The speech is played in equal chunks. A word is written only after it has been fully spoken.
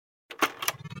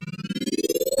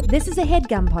This is a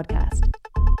HeadGum podcast.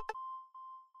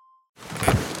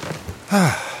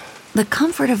 The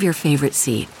comfort of your favorite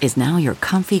seat is now your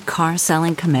comfy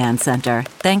car-selling command center,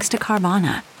 thanks to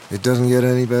Carvana. It doesn't get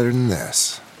any better than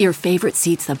this. Your favorite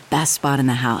seat's the best spot in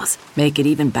the house. Make it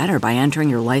even better by entering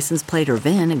your license plate or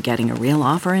VIN and getting a real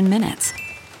offer in minutes.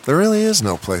 There really is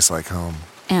no place like home.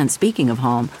 And speaking of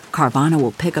home, Carvana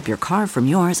will pick up your car from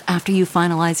yours after you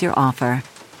finalize your offer.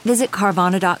 Visit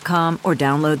Carvana.com or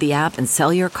download the app and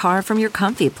sell your car from your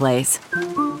comfy place.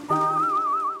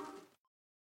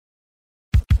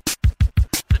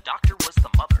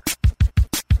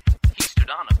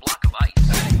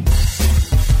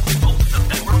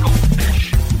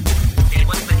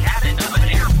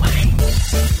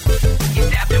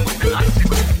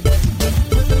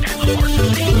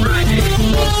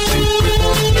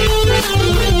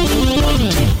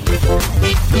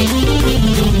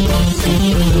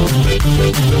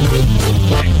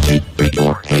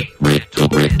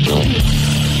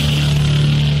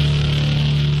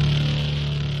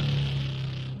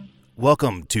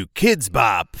 Welcome to Kids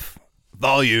Bop,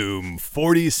 Volume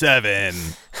 47.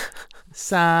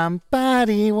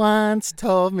 Somebody once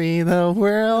told me the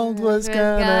world was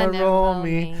gonna roll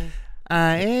me.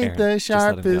 I ain't Aaron, the just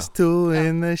let him sharpest tool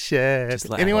in the shed.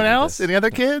 Anyone else? Any other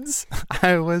kids?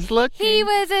 I was looking. He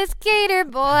was a skater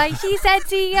boy. She said,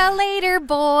 see ya later,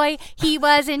 boy. He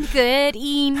wasn't good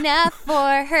enough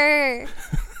for her.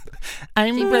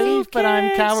 I'm brave, but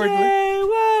I'm cowardly. Say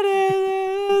what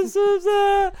it is,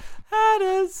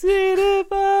 I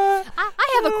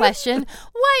have a question.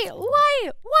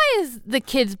 Why is the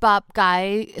Kids Bop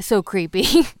guy so creepy?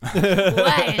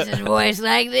 Why is his voice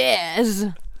like this?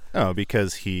 Oh,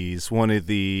 because he's one of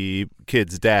the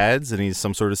kids' dads, and he's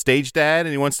some sort of stage dad,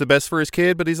 and he wants the best for his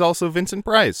kid, but he's also Vincent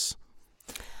Price.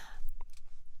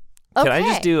 Okay. Can I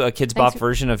just do a Kids Bop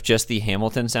version of just the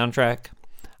Hamilton soundtrack?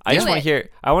 I just want to hear.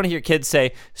 I want to hear kids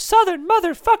say "Southern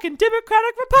motherfucking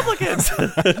Democratic Republicans."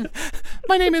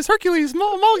 My name is Hercules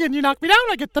Mulligan. You knock me down,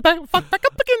 I get the fuck back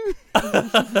up again.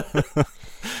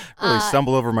 Really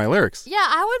stumble over my lyrics. Yeah,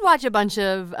 I would watch a bunch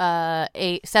of 7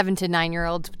 to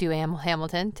 9-year-olds do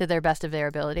Hamilton to their best of their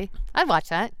ability. I'd watch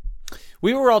that.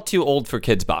 We were all too old for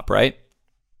Kids Bop, right?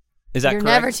 Is that You're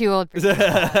correct? never too old for Kids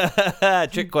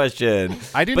Bop. Trick question.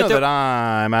 I do know that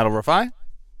I'm Adel Rafai.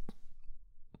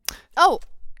 Oh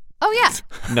yeah.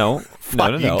 No.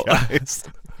 You guys.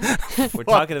 We're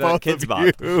talking about both Kids of Bop.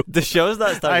 you. The show's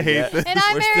not starting I hate yet. this. And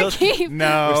I'm Mary Keith.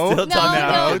 No, We're still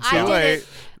talking too I late. did it.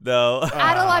 No.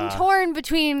 Adel, I'm torn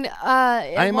between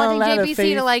wanting allowed to JBC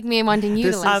faith. to like me and wanting you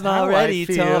to This like is me. how already I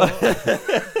feel.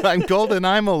 I'm golden,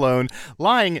 I'm alone,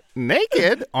 lying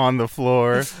naked on the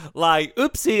floor, Like,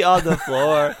 oopsie on the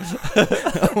floor.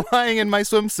 lying in my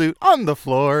swimsuit on the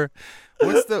floor.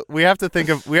 We have to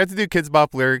do Kids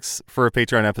Bop lyrics for a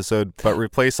Patreon episode, but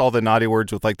replace all the naughty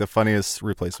words with like the funniest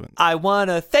replacement. I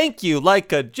want to thank you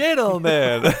like a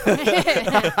gentleman.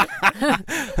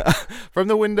 From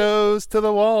the windows to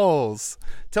the walls,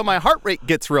 till my heart rate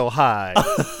gets real high.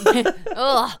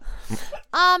 Ugh.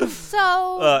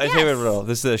 So It's Hey Riddle.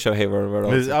 This is the show Hey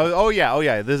Riddle. This is a Hey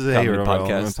Riddle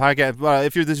podcast. podcast.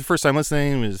 If this is your first time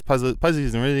listening, it's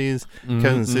Puzzies and Riddies,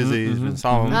 Cousins, Sizzies,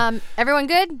 Solomon. everyone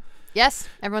good? Yes,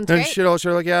 everyone's And great.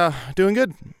 sure, like, yeah, doing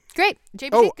good. Great.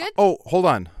 JBC, good? Hold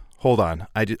on.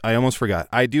 I almost forgot.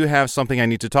 I do have something I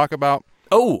need to talk about.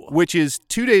 Oh. Which is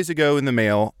 2 days ago in the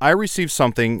mail, I received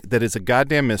something that is a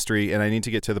goddamn mystery, and I need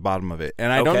to get to the bottom of it.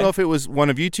 And I don't know if it was one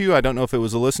of you two. I don't know if it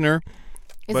was a listener.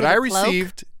 But I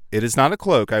received, it is not a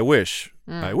cloak. I wish.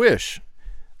 I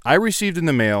received in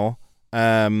the mail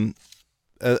something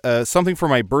for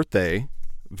my birthday.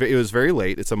 It was very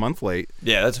late. It's a month late.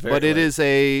 Yeah, that's very But it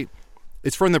late.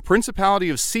 it's from the Principality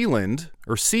of Sealand,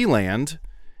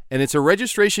 and it's a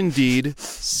registration deed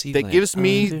that gives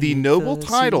me the noble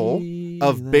title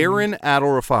of Baron Adel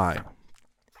Rafai.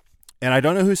 And I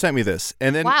don't know who sent me this.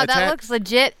 And then Wow, that looks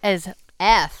legit as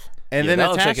F. And Yeah, then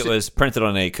that looks like attached it was printed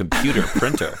on a computer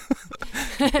printer.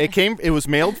 It was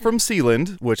mailed from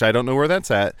Sealand, which I don't know where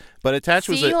that's at, but attached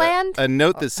was a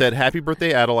note that said, "Happy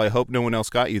birthday, Adel. I hope no one else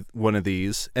got you one of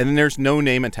these." And then there's no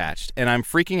name attached. And I'm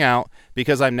freaking out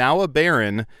because I'm now a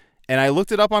baron, and I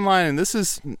looked it up online, and this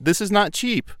is not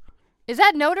cheap. Is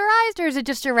that notarized or is it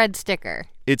just a red sticker?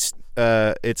 It's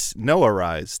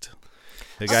Noahized.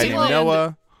 The guy named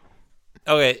Noah.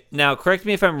 Okay, now correct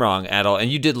me if I'm wrong, Adel,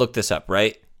 and you did look this up,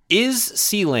 right? Is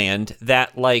Sealand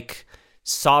that like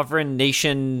sovereign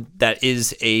nation that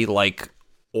is a like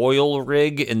oil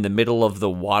rig in the middle of the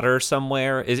water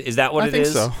somewhere? Is that what it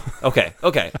is? I think so. Okay.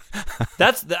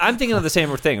 I'm thinking of the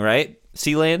same thing, right?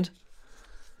 Sealand?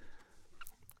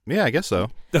 Yeah, I guess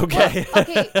so. Okay. Well,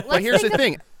 okay, But here's the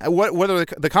thing. Whether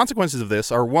the consequences of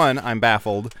this are, one, I'm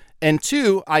baffled, and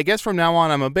two, I guess from now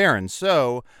on I'm a baron.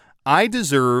 So I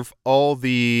deserve all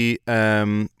the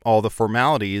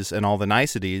formalities and all the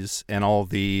niceties and all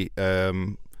the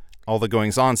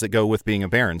goings-ons that go with being a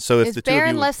baron. So if is the two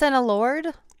baron of you, less than a lord?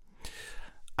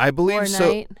 I believe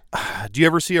so. Do you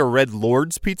ever see a Red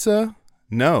Lord's pizza?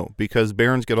 No, because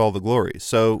barons get all the glory.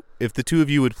 So if the two of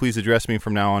you would please address me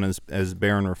from now on as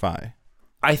Baron Rafai.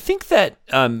 I think that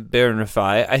Baron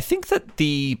Rafai, I think that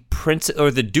the prince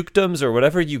or the dukedoms or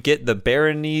whatever you get, the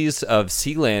baronies of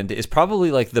Sealand is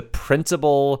probably like the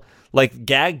principal, like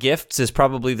gag gifts is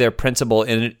probably their principal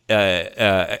in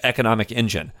economic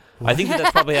engine. I think that's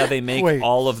probably how they make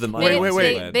all of the money.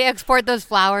 Wait. They export those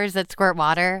flowers that squirt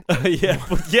water. Yeah,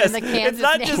 yes. And the cans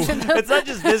It's not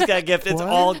just this gag gift. It's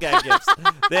all gag gifts.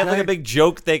 They have like a big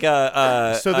joke. They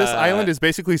got. So this island is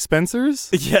basically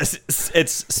Spencer's? Yes,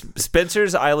 it's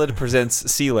Spencer's Island presents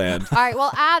Sealand. All right.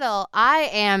 Well, Adel, I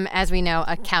am, as we know,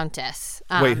 a countess.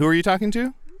 Wait, who are you talking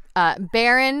to?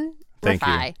 Baron. Thank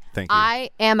Rafai. you. Thank you. I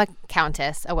am a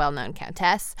countess, a well-known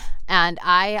countess, and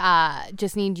I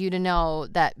just need you to know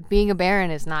that being a baron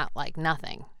is not like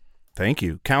nothing. Thank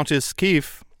you. Countess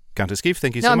Keefe, thank you so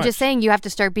much. No, I'm just saying you have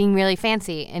to start being really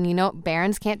fancy, and you know,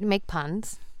 barons can't make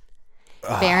puns.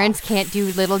 Barons can't do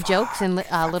little jokes and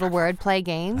little wordplay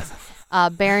games.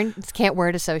 Barons can't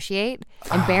word associate,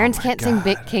 and barons can't sing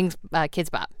Big King's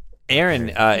Kids Bop. Aaron,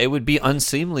 it would be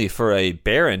unseemly for a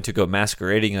baron to go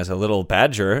masquerading as a little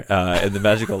badger in the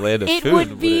magical land of It Foon,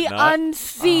 would be it not?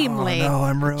 unseemly. Oh, no,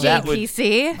 I'm ruined.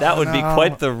 JPC. That would be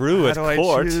quite the roux at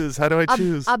court. How do I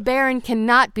choose? A baron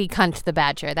cannot be Cunt the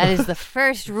Badger. That is the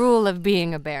first rule of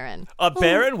being a baron. A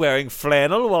baron wearing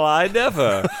flannel? Well, I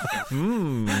never.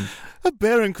 A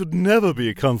baron could never be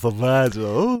a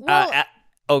conservator.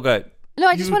 Good. No,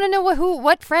 I just want to know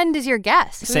what friend is your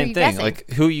guest? Who are Same you thing. guessing? Like,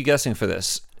 who are you guessing for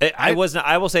this? I was not.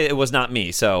 I will say it was not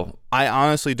me. So I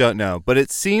honestly don't know, but it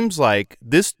seems like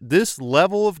this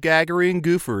level of gaggery and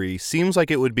goofery seems like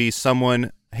it would be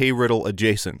someone Hey Riddle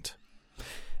adjacent.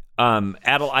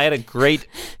 Adel, I had a great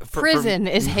prison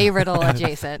is Hayriddle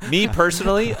adjacent. Me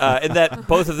personally, and that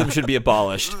both of them should be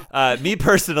abolished. Me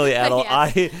personally, Adel,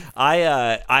 Yes.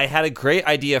 I had a great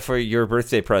idea for your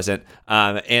birthday present,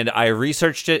 and I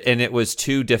researched it, and it was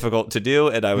too difficult to do,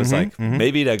 and I was like,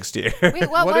 maybe next year.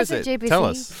 Wait, what was is it, it? JPC? Tell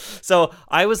us. So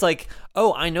I was like,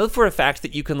 oh, I know for a fact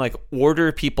that you can like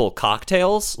order people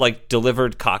cocktails, like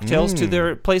delivered cocktails to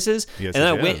their places. Yes, and then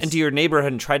I yes. went into your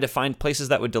neighborhood and tried to find places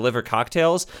that would deliver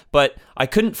cocktails, but I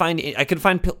couldn't find. I could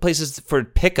find places for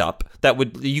pickup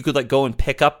that you could like go and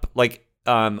pick up like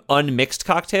unmixed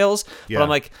cocktails. Yeah. But I'm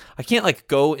like, I can't like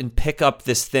go and pick up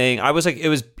this thing. I was like, it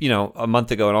was a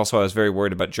month ago, and also I was very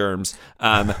worried about germs.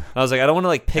 I was like, I don't want to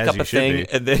like pick As up you a should thing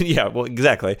be. and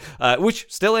then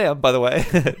which still am, by the way.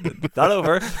 Not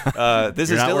over. This You're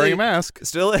is not still wearing a mask.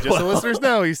 Still, Just so listeners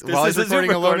know, while he's is a Zoom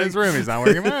recording alone in his room, he's not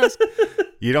wearing a mask.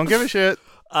 You don't give a shit.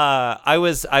 I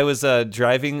was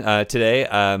driving today.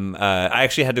 I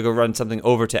actually had to go run something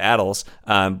over to Adel's,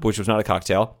 which was not a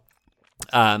cocktail.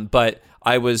 But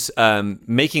I was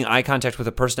making eye contact with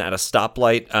a person at a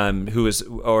stoplight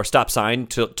or stop sign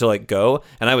to like go,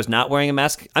 and I was not wearing a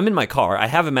mask. I'm in my car. I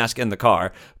have a mask in the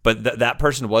car, but that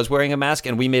person was wearing a mask,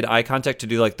 and we made eye contact to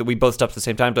do we both stopped at the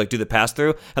same time to like do the pass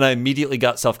through, and I immediately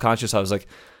got self-conscious. I was like,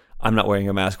 I'm not wearing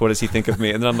a mask. What does he think of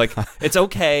me? And then I'm like, it's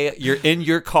okay. You're in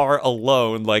your car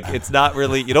alone. Like, it's not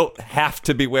really, you don't have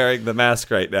to be wearing the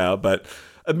mask right now. But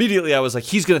immediately I was like,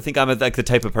 he's going to think I'm like the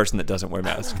type of person that doesn't wear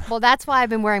masks. Well, that's why I've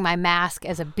been wearing my mask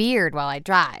as a beard while I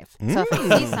drive. So if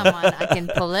I see someone, I can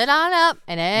pull it on up,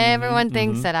 and everyone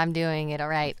thinks that I'm doing it all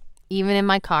right, even in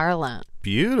my car alone.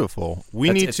 Beautiful.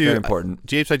 It's very important.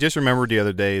 Japes, I just remembered the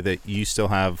other day that you still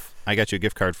have, I got you a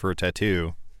gift card for a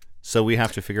tattoo. So we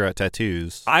have to figure out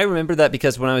tattoos. I remember that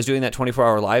because when I was doing that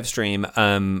 24-hour live stream,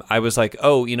 I was like,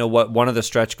 oh, you know what? One of the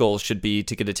stretch goals should be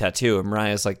to get a tattoo. And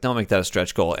Mariah's like, don't make that a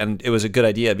stretch goal. And it was a good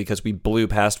idea because we blew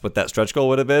past what that stretch goal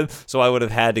would have been. So I would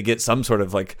have had to get some sort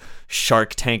of like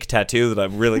Shark Tank tattoo that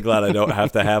I'm really glad I don't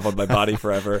have to have on my body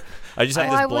forever. I just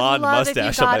have this blonde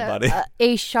mustache on my body.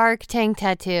 A Shark Tank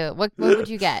tattoo. What would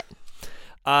you get?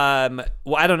 Well,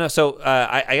 I don't know. So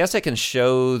I guess I can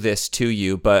show this to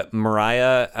you, but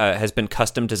Mariah has been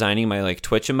custom designing my like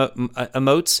Twitch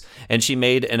emotes, and she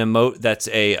made an emote that's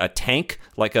a tank,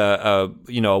 like a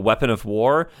weapon of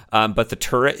war, but the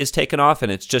turret is taken off,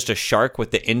 and it's just a shark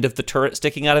with the end of the turret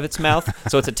sticking out of its mouth.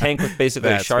 So it's a tank with basically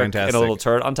a shark and a little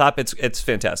turret on top. It's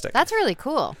fantastic. That's really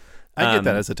cool. I get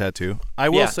that as a tattoo. I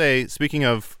will say, speaking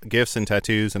of gifts and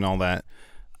tattoos and all that,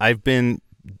 I've been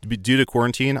due to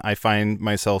quarantine, I find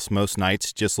myself most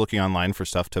nights just looking online for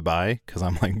stuff to buy because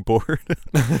I'm like bored.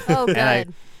 Oh, good.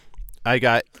 And I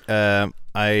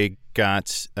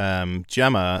got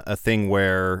Gemma a thing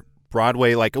where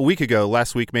Broadway, like a week ago,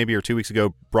 last week maybe or 2 weeks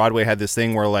ago, Broadway had this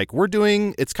thing where like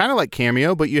it's kind of like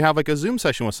Cameo, but you have like a Zoom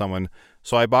session with someone.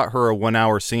 So I bought her a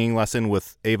 1-hour singing lesson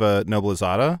with Ava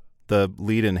Noblezada, the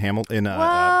lead in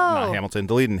not Hamilton,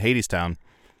 the lead in Hadestown.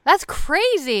 That's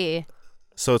crazy.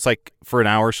 So it's like for an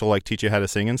hour she'll like teach you how to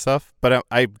sing and stuff. But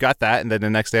I got that, and then the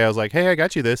next day I was like, "Hey, I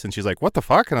got you this," and she's like, "What the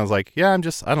fuck?" And I was like, "Yeah, I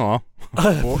don't know."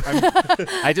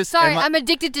 I'm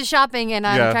addicted to shopping, and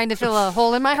I'm trying to fill a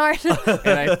hole in my heart.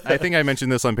 And I think I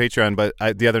mentioned this on Patreon, but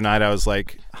the other night I was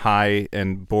like high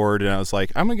and bored, and I was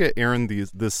like, "I'm gonna get Erin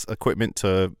this equipment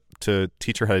to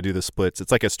teach her how to do the splits."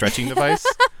 It's like a stretching device.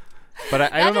 But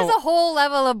I don't know. That is a whole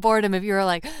level of boredom. If you were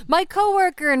like, my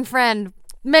coworker and friend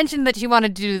mentioned that she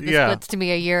wanted to do the splits to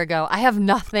me a year ago. I have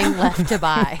nothing left to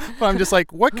buy. But I'm just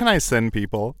like, what can I send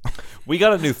people? We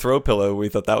got a new throw pillow. We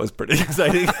thought that was pretty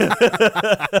exciting.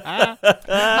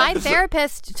 My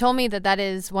therapist told me that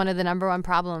is one of the number one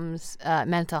problems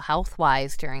mental health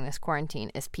wise during this quarantine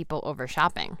is people over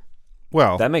shopping.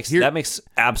 Well, that makes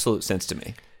absolute sense to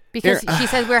me. Because she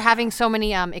says we're having so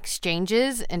many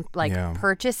exchanges and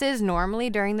purchases normally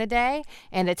during the day,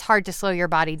 and it's hard to slow your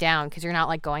body down because you're not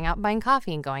like going out and buying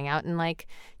coffee and going out and like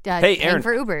paying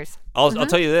for Ubers. I'll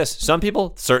tell you this: some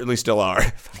people certainly still are.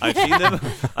 I've seen them.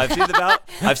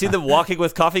 I've seen them walking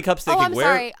with coffee cups. Thinking,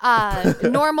 sorry.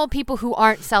 Normal people who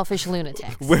aren't selfish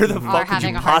lunatics. Where the fuck could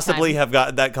you possibly have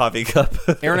gotten that coffee cup?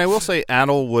 Aaron, I will say,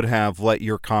 Adel would have let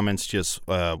your comments just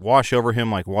wash over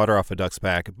him like water off a duck's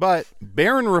back. But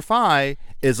Baron Rafai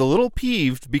is a little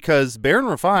peeved because Baron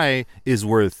Rafai is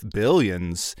worth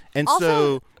billions, and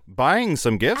so buying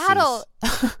some gifts Adel,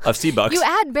 of $C-bucks. You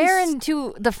add Baron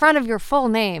to the front of your full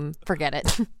name. Forget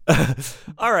it.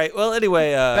 All right. Well,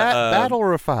 anyway. Battle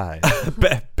Rafai.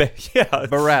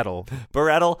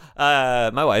 Barattle.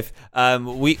 My wife.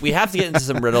 We have to get into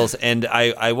some riddles, and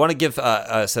I want to give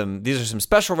these are some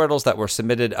special riddles that were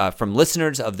submitted from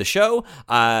listeners of the show.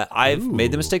 I've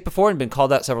made the mistake before and been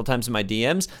called out several times in my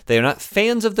DMs. They are not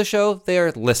fans of the show. They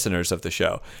are listeners of the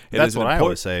show. That's what I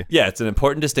always say. Yeah, it's an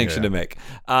important distinction to make.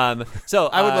 So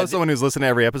I would love someone who's listening to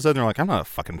every episode and they're like, I'm not a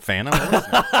fucking fan.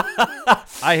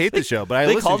 I hate the show, but I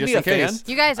listen just in case.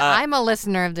 You guys, I'm a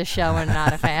listener of the show and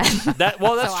not a fan. That's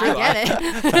so true. I get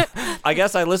it. I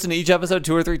guess I listen to each episode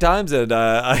 2 or 3 times, and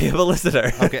I am a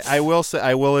listener. Okay, I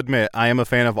will admit, I am a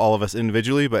fan of all of us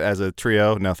individually, but as a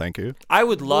trio, no thank you. I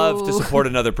would love to support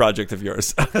another project of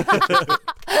yours.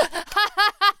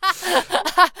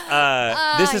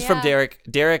 This is from Derek.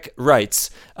 Derek writes,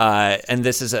 and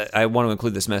this is I want to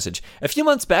include this message. A few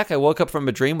months back, I woke up from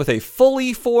a dream with a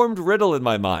fully formed riddle in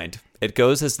my mind. It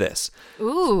goes as this.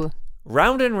 Ooh.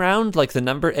 Round and round like the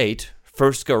number 8,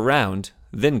 first go round,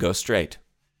 then go straight.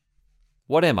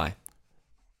 What am I?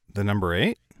 The number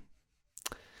 8?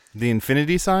 The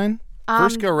infinity sign?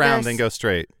 First go round, then go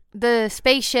straight. The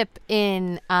spaceship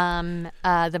in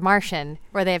The Martian,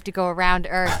 where they have to go around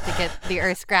Earth to get the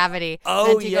Earth's gravity.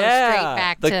 Oh, then to go straight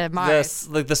back to Mars.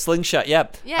 Like the slingshot,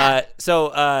 yep. Yeah.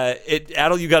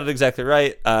 Adel, you got it exactly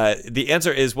right. The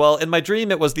answer is, well, in my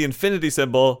dream, it was the infinity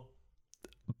symbol,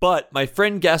 but my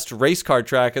friend guessed race car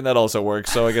track, and that also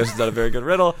works, so I guess it's not a very good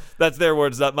riddle. That's their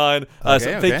words, not mine.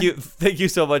 Thank you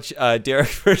so much, Derek,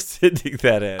 for sending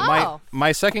that in.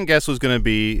 My second guess was going to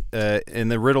be, and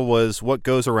the riddle was, what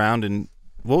goes around and,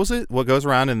 what was it? What goes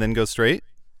around and then goes straight?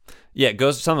 Yeah, it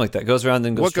goes something like that. Goes around,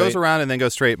 then goes straight. What goes around and then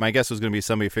goes straight? My guess was going to be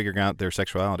somebody figuring out their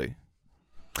sexuality.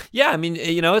 Yeah, I mean,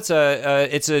 it's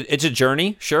a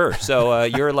journey, sure. So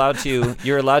you're allowed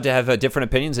to have different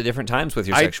opinions at different times with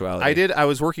your sexuality. I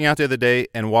was working out the other day,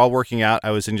 and while working out,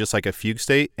 I was in just like a fugue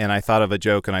state, and I thought of a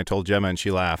joke, and I told Gemma, and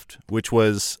she laughed, which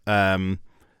was, my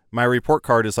report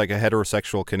card is like a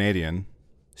heterosexual Canadian.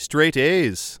 Straight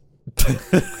A's.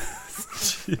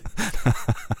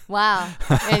 Wow.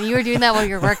 And you were doing that while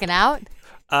you were working out?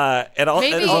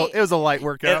 It was a light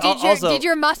workout. Did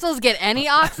your muscles get any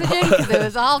oxygen? Because it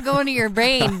was all going to your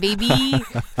brain, baby.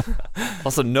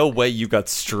 Also, no way you got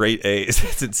straight A's.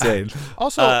 It's insane.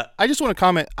 Also, I just want to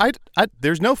comment.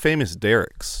 There's no famous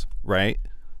Dereks, right?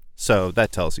 So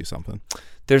that tells you something.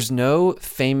 There's no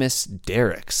famous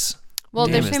Dereks. Well,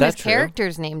 there's famous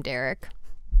characters named Derek.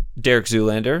 Derek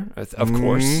Zoolander, of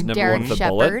course. Number one with the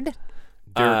bullet.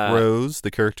 Derek Rose, the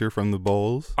character from the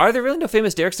Bowls. Are there really no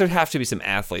famous Dereks? There have to be some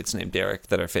athletes named Derek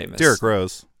that are famous. Derek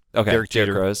Rose. Okay,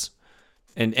 Derek Rose,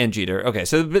 and Jeter. Okay,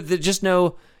 so but just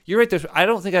no. You're right. There's. I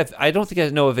don't think I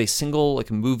know of a single like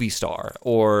movie star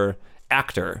or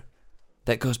actor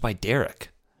that goes by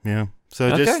Derek. Yeah, So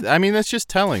that's just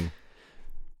telling.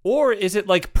 Or is it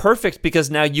like perfect because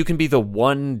now you can be the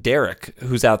one Derek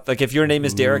who's out? Like if your name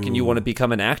is Derek and you want to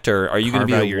become an actor, are you going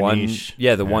to be the one? Niche.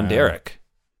 Yeah, the one Derek.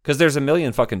 Because there's a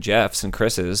million fucking Jeffs and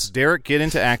Chris's. Derek, get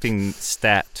into acting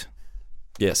stat.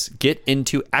 Yes, get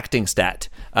into acting stat.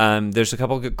 There's a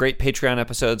couple of great Patreon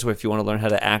episodes where if you want to learn how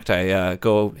to act, I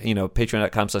go,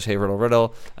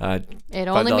 patreon.com/HeyRiddleRiddle. It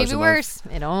only made me worse.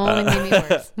 It only made me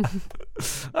worse.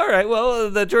 All right, well,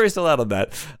 the jury's still out on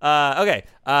that. Okay,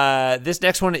 this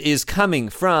next one is coming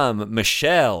from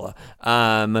Michelle.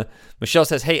 Michelle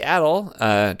says, "Hey, Adel,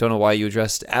 don't know why you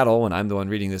addressed Adel when I'm the one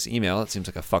reading this email. It seems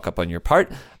like a fuck up on your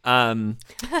part."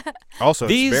 Also,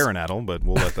 it's Baron Adel, but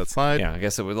we'll let that slide. Yeah, I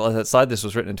guess it would let that slide. This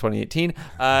was written in 2018.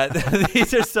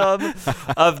 These are some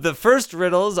of the first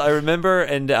riddles I remember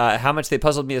and how much they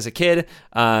puzzled me as a kid.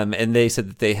 And they said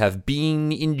that they have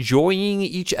been enjoying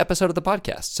each episode of the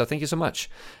podcast. So thank you so much.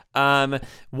 One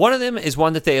of them is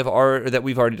one that that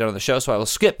we've already done on the show, so I will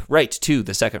skip right to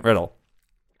the second riddle.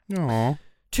 Aww.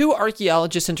 2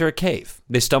 archaeologists enter a cave.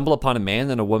 They stumble upon a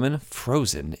man and a woman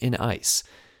frozen in ice.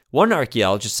 One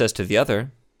archaeologist says to the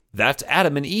other, "That's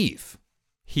Adam and Eve."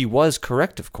 He was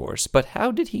correct, of course, but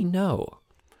how did he know?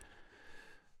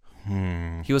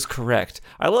 He was correct.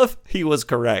 I love he was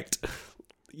correct.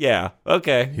 Yeah,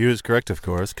 okay. He was correct, of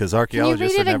course, because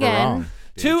archaeologists are never wrong.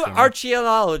 2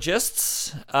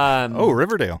 archaeologists.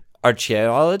 Riverdale.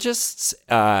 Archaeologists,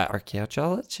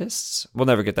 we'll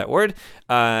never get that word,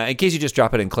 in case you just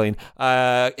drop it in clean,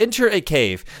 enter a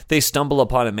cave. They stumble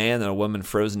upon a man and a woman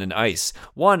frozen in ice.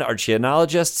 One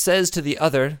archaeologist says to the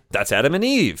other, "That's Adam and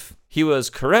Eve." He was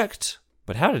correct,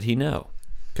 but how did he know?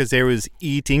 Because they was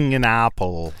eating an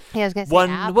apple. Yeah, I was gonna say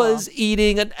One apple. was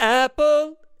eating an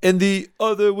apple, and the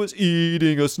other was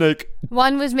eating a snake.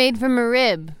 One was made from a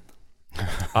rib,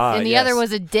 and the other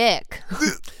was a dick.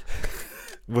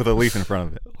 With a leaf in front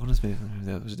of it. What is made from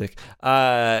that was a dick?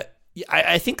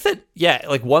 I think that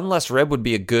like one less rib would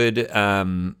be a good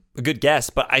guess,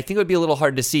 but I think it would be a little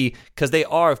hard to see because they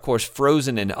are, of course,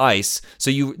 frozen in ice.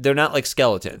 So they're not like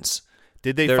skeletons.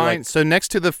 Did they find so next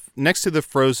to the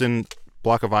frozen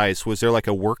block of ice? Was there like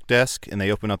a work desk, and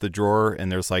they open up the drawer, and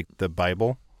there's like the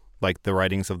Bible, like the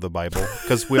writings of the Bible?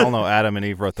 Because we all know Adam and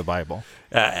Eve wrote the Bible.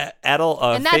 Adel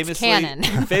and that's canon.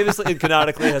 famously and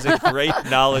canonically has a great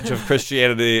knowledge of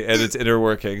Christianity and its inner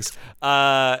workings.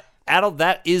 Adel,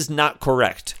 that is not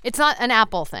correct. It's not an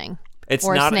apple thing. It's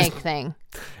or not a snake thing.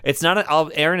 It's not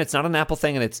Aaron. It's not an apple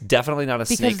thing, and it's definitely not a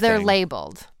snake thing. Because they're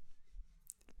labeled.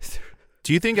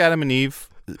 Do you think Adam and Eve?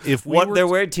 They're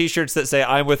wearing T-shirts that say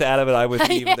 "I'm with Adam and I'm with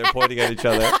Eve," and they're pointing at each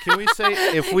other. Can we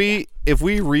say if we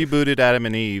rebooted Adam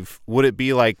and Eve, would it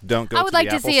be like don't go? I would like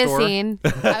to see store? a scene. I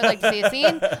would like to see a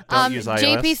scene. Don't use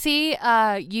iOS. JPC,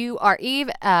 you are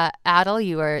Eve. Adel,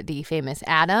 you are the famous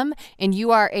Adam, and you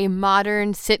are a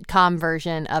modern sitcom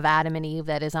version of Adam and Eve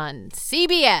that is on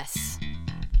CBS.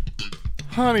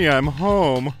 Honey, I'm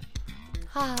home.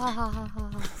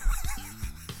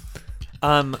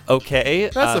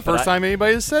 Okay. That's the first time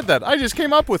anybody has said that. I just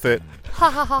came up with it.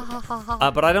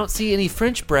 But I don't see any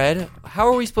French bread. How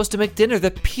are we supposed to make dinner? The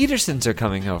Petersons are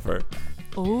coming over.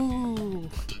 Ooh.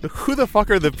 Who the fuck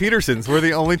are the Petersons? We're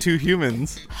the only 2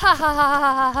 humans.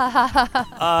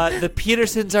 The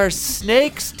Petersons are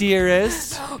snakes,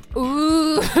 dearest.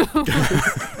 Ooh.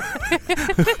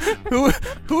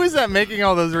 Who is that making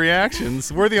all those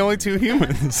reactions? We're the only 2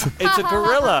 humans. It's a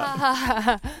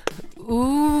gorilla.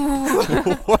 Ooh.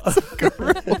 What's a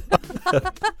gorilla?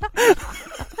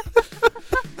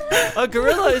 A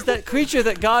gorilla is that creature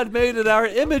that God made in our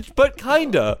image, but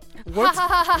kinda. What's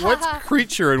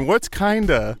creature and what's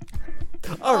kinda?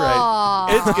 All right.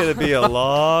 Aww. It's going to be a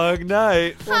long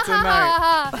night. What's a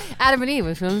night? Adam and Eve.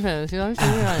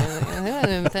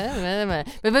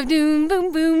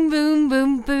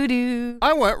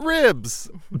 I want ribs.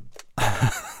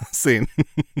 Scene.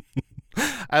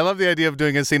 I love the idea of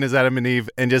doing a scene as Adam and Eve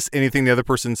and just anything the other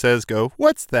person says, go,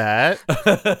 what's that?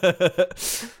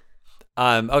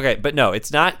 Okay, but no,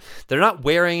 it's not. They're not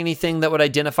wearing anything that would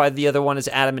identify the other one as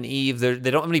Adam and Eve. They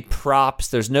don't have any props.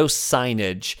 There's no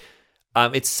signage.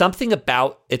 It's something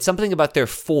about their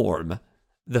form,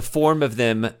 the form of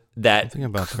them that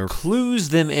clues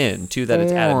them in to that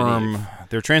it's Adam and Eve.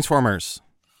 They're Transformers,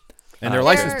 and their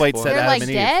license plate said Adam and Eve.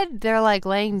 They're like dead. They're like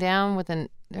laying down with an.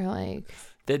 They're like.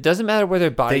 It doesn't matter where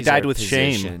their bodies They died are with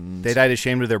positioned. shame. They died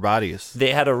ashamed of their bodies.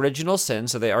 They had original sin,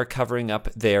 so they are covering up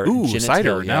their genitalia.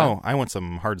 Cider. No, I want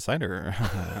some hard cider.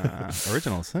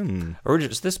 Original sin.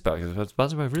 This book is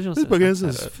sponsored by Original Sin. This book is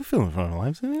fulfilling for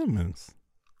Life Studio Ambulance.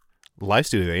 Life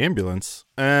Studio Ambulance.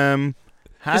 This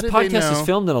podcast is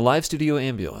filmed in a live studio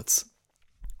ambulance.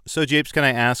 So, Japes, can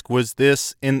I ask, was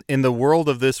this, in the world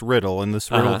of this riddle, in this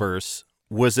riddle verse,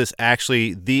 was this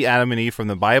actually the Adam and Eve from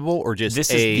the Bible, or just this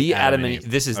is the Adam and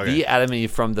Eve? This is the Adam and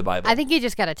Eve from the Bible. I think you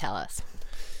just got to tell us.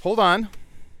 Hold on.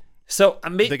 So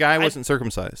the guy wasn't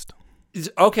circumcised.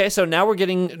 Okay, so now we're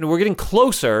getting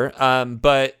closer,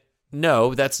 but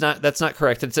no, that's not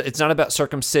correct. It's not about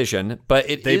circumcision, but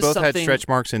they both had stretch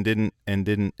marks and didn't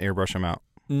airbrush them out.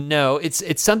 No,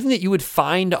 it's something that you would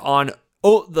find on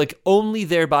only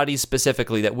their bodies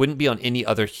specifically, that wouldn't be on any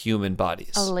other human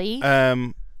bodies. A leaf?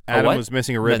 Adam was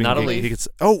missing a rib. No, not a leaf.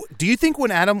 Do you think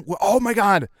when Adam? Oh my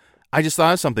God! I just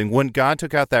thought of something. When God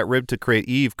took out that rib to create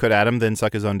Eve, could Adam then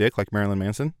suck his own dick like Marilyn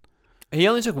Manson? He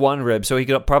only took one rib, so he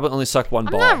could probably only suck one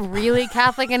ball. I'm not really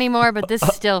Catholic anymore, but this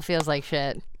still feels like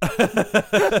shit.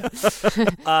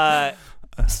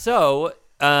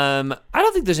 I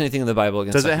don't think there's anything in the Bible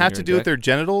against. Does it have to do with their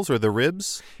genitals or the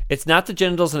ribs? It's not the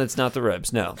genitals and it's not the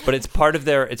ribs, no. But it's part of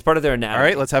their anatomy. All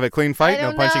right, let's have a clean fight.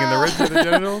 No punching in the ribs or the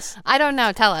genitals. I don't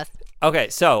know. Tell us. Okay,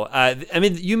 so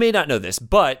you may not know this,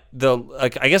 but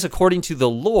I guess according to the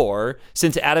lore,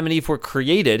 since Adam and Eve were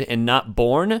created and not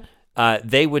born,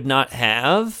 they would not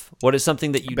have what is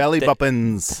something that you belly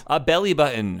buttons. A belly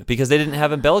button, because they didn't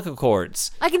have umbilical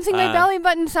cords. I can sing my belly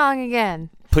button song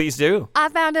again. Please do. I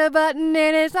found a button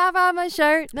and it's not from a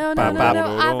shirt. No. I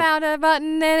found a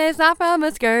button and it's not from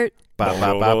a skirt. I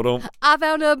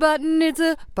found a button, it's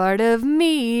a part of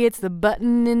me. It's the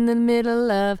button in the middle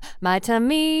of my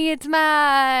tummy. It's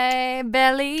my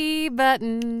belly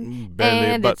button.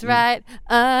 It's right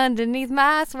underneath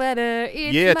my sweater.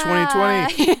 It's my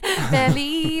 2020.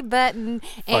 belly button.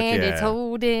 It's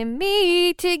holding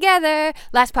me together.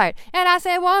 Last part. And I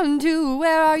said 1, 2,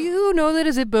 where are you? No, that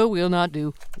is it, but will not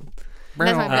do.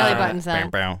 That's my belly button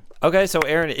song. Okay, so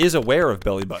Aaron is aware of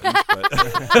belly buttons. But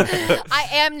I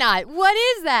am not. What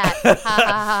is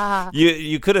that?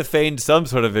 You could have feigned some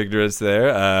sort of ignorance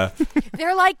there.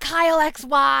 They're like Kyle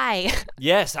XY.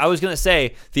 Yes, I was going to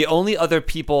say, the only other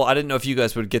people, I didn't know if you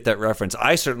guys would get that reference.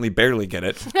 I certainly barely get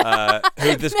it.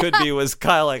 Who this could be was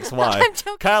Kyle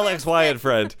XY. Kyle XY and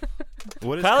friend.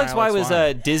 What is Kyle XY was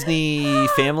a Disney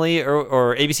Family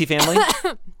or ABC Family.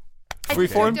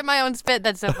 Freeform? I did my own spit.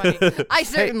 That's so funny. I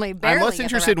certainly barely. I'm less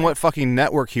interested in what fucking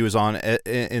network he was on,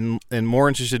 and more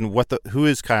interested in who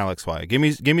is Kyle XY. Give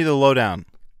me the lowdown.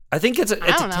 I think it's a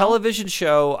television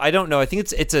show. I don't know. I think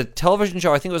it's a television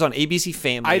show. I think it was on ABC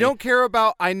Family. I don't care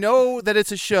about. I know that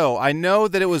it's a show. I know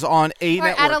that it was on a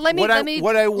network. Adam, let me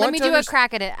do a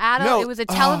crack at it. Adam, it was a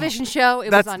television show.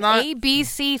 It was on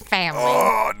ABC Family.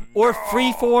 Or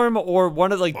Freeform, or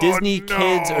one of Disney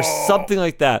Kids, or something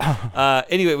like that.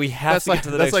 Anyway, we have to get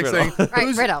to the next riddle. That's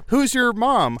like saying, who's your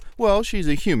mom? Well, she's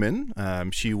a human.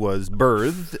 She was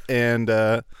birthed,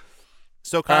 and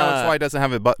so Kyle XY doesn't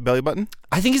have a belly button?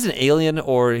 I think he's an alien,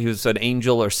 or he was an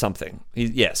angel or something.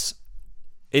 Yes.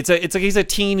 It's like he's a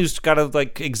teen who's got to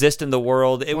exist in the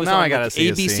world. It was on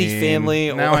ABC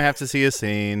Family. Now I have to see a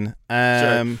scene.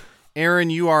 Sure. Aaron,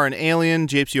 you are an alien.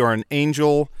 Japes, you are an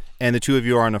angel. And the two of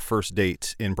you are on a first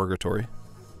date in purgatory.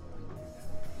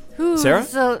 Sarah?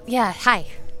 Hi.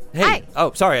 Hey. Hi.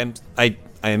 Oh, sorry. I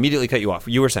immediately cut you off.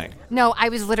 You were saying. No, I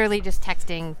was literally just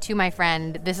texting to my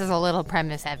friend. This is a little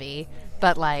premise heavy,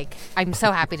 but I'm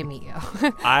so happy to meet you.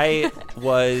 I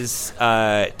was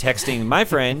texting my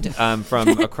friend from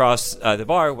across the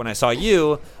bar when I saw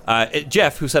you,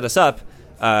 Jeff, who set us up.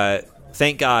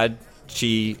 Thank God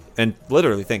and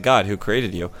literally thank God who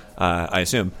created you, I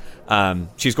assume.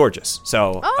 She's gorgeous.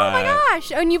 So. Oh my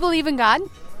gosh. And you believe in God?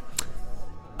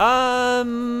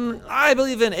 I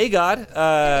believe in a God.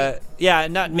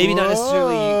 Not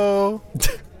necessarily.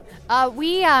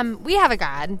 We have a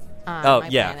God. On my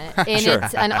planet, and sure.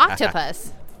 It's an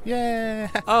octopus. Yeah.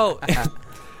 Oh,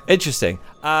 interesting.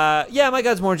 My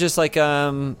God's more just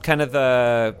kind of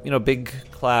a big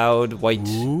cloud, white.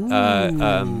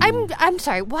 I'm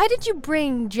sorry. Why did you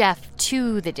bring Jeff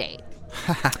to the date?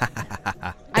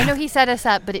 I know he set us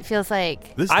up, but it feels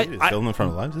like this date is filmed in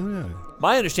front of lives, isn't it?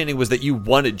 My understanding was that you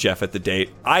wanted Jeff at the date.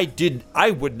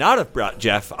 I would not have brought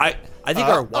Jeff. I think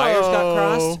our wires got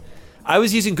crossed. I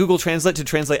was using Google Translate to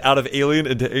translate out of alien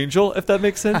into angel, if that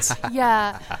makes sense.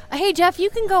 Yeah. Hey, Jeff, you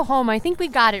can go home. I think we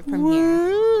got it from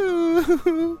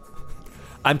here.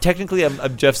 I'm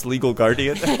Jeff's legal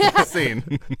guardian.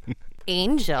 Scene.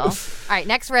 Angel. All right,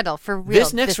 next riddle for real.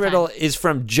 This next riddle is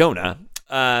from Jonah.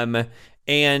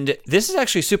 And this is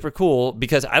actually super cool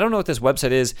because I don't know what this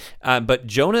website is, but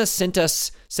Jonah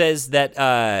says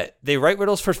that they write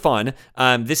riddles for fun.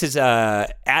 This is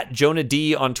at Jonah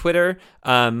D on Twitter.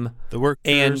 The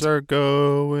workers are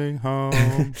going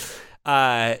home.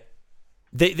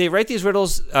 They write these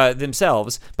riddles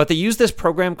themselves, but they use this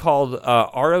program called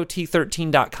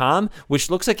ROT13.com, which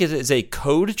looks like it is a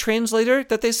code translator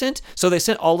that they sent. So they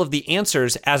sent all of the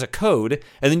answers as a code,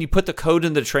 and then you put the code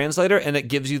in the translator, and it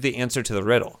gives you the answer to the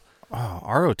riddle. Oh,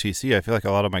 ROTC. I feel like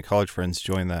a lot of my college friends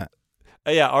join that.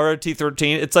 Yeah,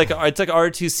 ROT13. It's like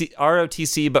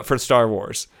ROTC, but for Star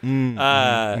Wars.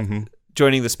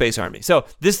 Joining the Space Army. So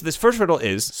this first riddle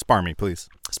is... Smarmy, please.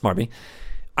 Smarmy.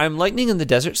 I'm lightning in the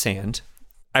desert sand.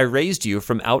 I raised you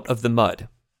from out of the mud.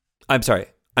 I'm sorry.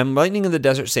 I'm lightning in the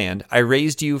desert sand. I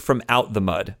raised you from out the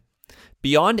mud.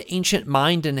 Beyond ancient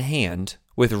mind and hand,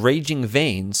 with raging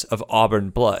veins of auburn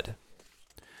blood.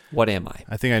 What am I?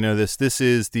 I think I know this. This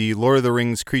is the Lord of the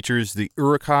Rings creatures, the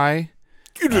Uruk-hai.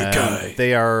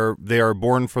 They are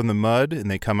born from the mud, and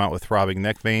they come out with throbbing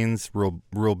neck veins,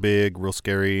 real big, real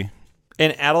scary.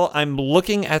 And Adel, I'm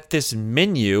looking at this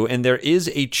menu, and there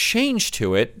is a change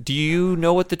to it. Do you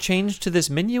know what the change to this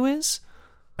menu is?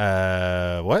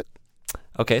 What?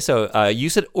 Okay, so you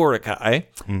said Uruk-hai,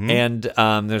 and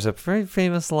there's a very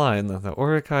famous line that the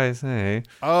Uruk-hai say.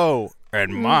 Oh,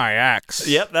 and my axe.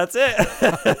 Yep, that's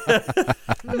it.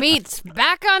 Meat's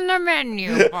back on the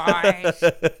menu, boys.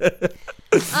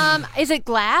 Is it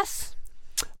glass?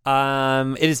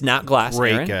 It is not glass,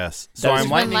 Aaron. Great. So I'm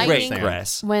lightning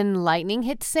grass. When lightning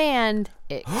hits sand,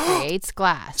 it creates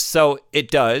glass. So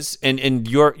it does, and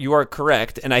you are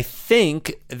correct. And I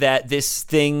think that this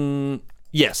thing,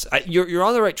 yes, you're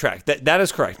on the right track. That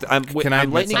is correct. I'm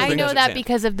lightning. I know that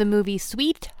because of the movie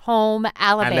Sweet Home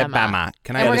Alabama.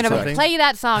 Can I? And we're going to play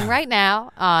that song right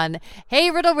now on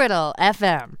Hey Riddle Riddle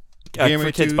FM. Give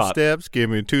me 2 steps, give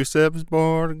me 2 steps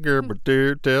more, give me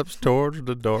 2 steps towards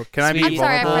the door. Can I be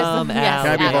vulnerable? Can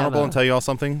I be vulnerable and tell you all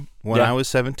something? When I was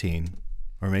 17,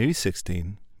 or maybe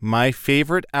 16, my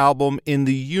favorite album in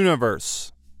the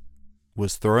universe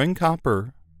was Throwing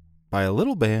Copper by a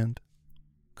little band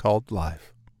called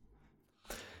Live.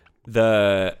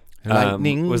 The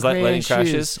Lightning was that Lightning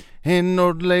Crashes? And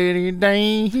old lady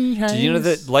days. Did you know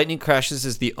that Lightning Crashes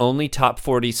is the only top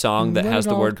 40 song that has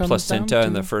the word placenta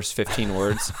in the first 15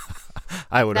 words?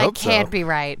 I would hope so. That can't be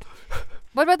right.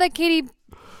 What about that Katy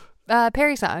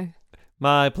Perry song?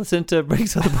 My placenta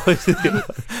brings all the boys.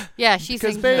 Yeah, she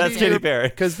sings. That's Katy Perry.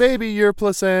 Because baby, your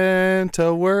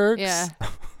placenta works.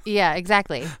 Yeah,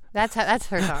 exactly. That's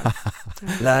her song.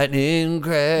 Lightning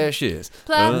crashes.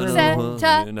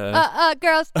 Placenta,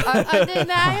 girls are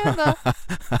undeniable.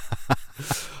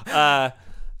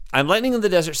 I'm lightning in the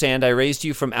desert sand. I raised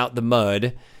you from out the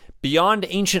mud. Beyond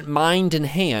ancient mind and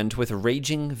hand, with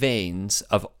raging veins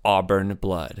of auburn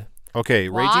blood. Okay,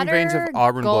 raging veins of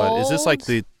auburn blood. Is this like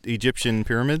the Egyptian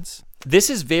pyramids? This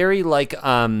is very like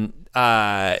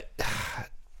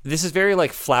this is very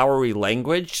like flowery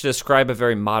language to describe a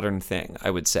very modern thing, I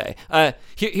would say.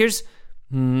 Here's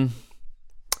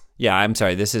yeah, I'm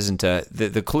sorry. This isn't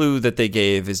the clue that they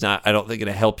gave is not, I don't think,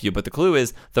 going to help you. But the clue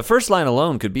is the first line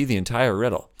alone could be the entire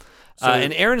riddle.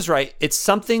 And Aaron's right. It's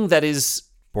something that is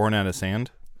born out of sand.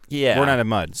 Yeah, born out of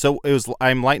mud. So it was.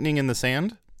 I'm lightning in the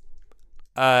sand.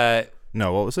 No,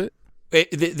 what was it?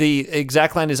 The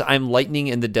exact line is I'm lightning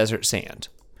in the desert sand.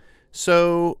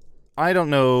 So I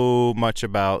don't know much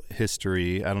about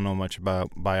history. I don't know much about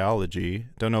biology.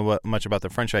 Don't know much about the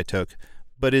French I took.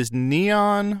 But is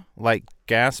neon like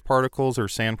gas particles or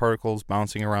sand particles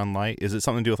bouncing around light? Is it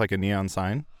something to do with like a neon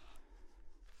sign?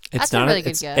 That's a really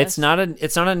good guess. It's not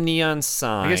a neon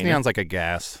sign. I guess neon's like a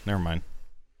gas. Never mind.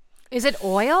 Is it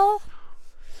oil?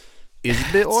 Is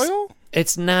it oil?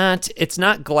 It's not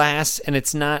glass, and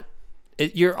it's not.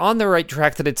 You're on the right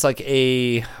track that it's like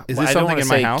a. Is this something in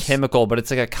my house? Chemical, but it's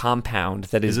like a compound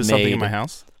that is made. Is this something in my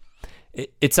house?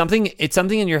 It's something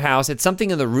in your house. It's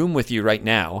something in the room with you right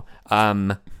now.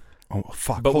 Oh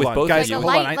fuck! But hold with on, both guys. of you,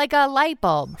 Hold on. Like a light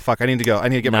bulb. Fuck! I need to go. I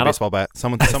need to get my baseball bat.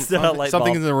 Something's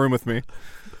in the room with me.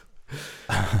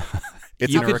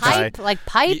 It's an pipe, like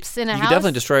pipes in a house. You can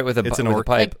definitely destroy it with a pipe.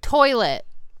 Like toilet.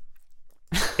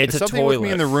 It's a something toilet with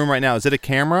me in the room right now. Is it a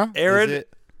camera? Aaron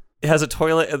has a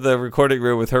toilet in the recording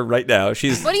room with her right now. What do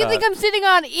you think I'm sitting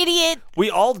on, idiot?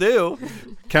 We all do.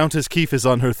 Countess Keefe is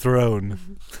on her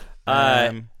throne.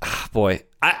 Boy,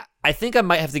 I think I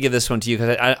might have to give this one to you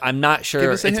because I'm not sure.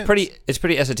 Give us a hint. It's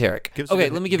pretty esoteric. Okay,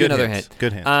 let me give you another hint.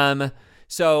 Good hint.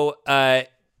 So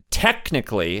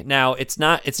technically, now it's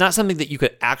not something that you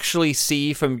could actually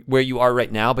see from where you are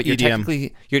right now, but you're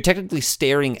technically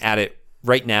staring at it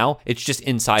right now. It's just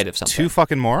inside of something. Two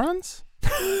fucking morons?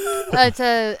 It's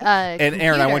a And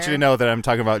Aaron, I want you to know that I'm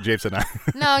talking about Japes and I.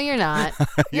 No, you're not.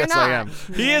 You're Yes, not. I am.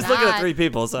 He is looking at 3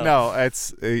 people. So No,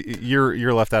 it's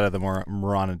you're left out of the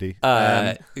morality.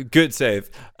 good save.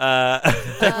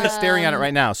 Definitely staring at it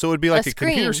right now. So it would be like a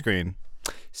screen. computer screen.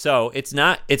 So it's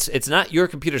not your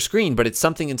computer screen, but it's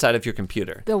something inside of your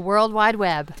computer. The World Wide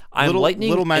Web. I'm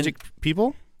little magic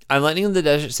people. I'm lightning in the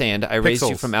desert sand. I raised you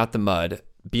Pixels. from out the mud,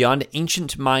 beyond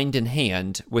ancient mind and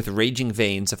hand, with raging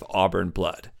veins of auburn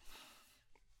blood.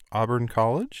 Auburn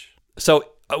College. So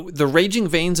the raging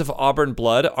veins of auburn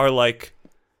blood are like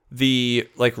the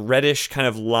reddish kind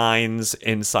of lines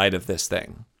inside of this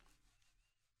thing.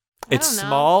 It's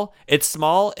small. It's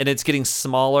small, and it's getting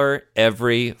smaller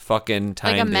every fucking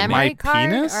time. Like a memory My card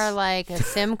penis? or like a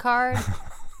SIM card?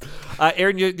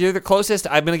 Aaron, you're the closest.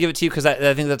 I'm going to give it to you because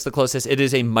I think that's the closest. It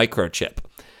is a microchip.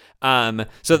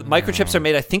 So the microchips are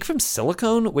made, I think, from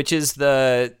silicone, which is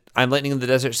the I'm lightning in the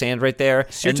desert sand right there.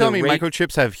 So you're telling me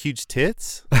microchips have huge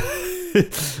tits?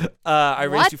 I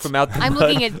raised What? you from out the I'm mud.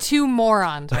 looking at 2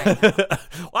 morons right now.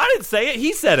 Well, I didn't say it.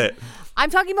 He said it. I'm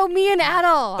talking about me and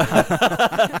Adel.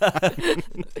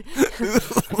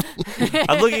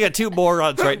 I'm looking at 2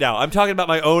 morons right now. I'm talking about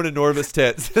my own enormous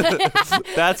tits.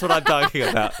 That's what I'm talking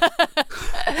about.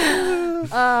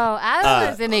 Oh,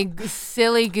 Adel is in a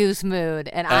silly goose mood,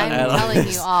 and I'm Adel telling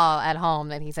you all at home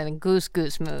that he's in a goose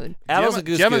mood. Adel's a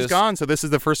goose. Gemma's gone, so this is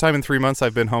the first time in 3 months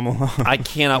I've been home alone. I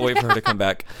cannot wait for her to come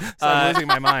back. So I'm losing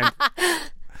my mind.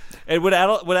 And when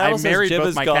Adel says married both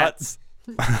Gemma's my gone, cats.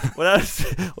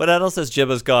 when Adel says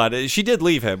Gemma's gone, she did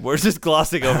leave him. We're just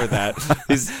glossing over that.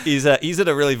 He's in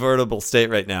a really vulnerable state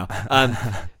right now.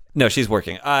 No, she's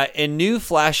working. In New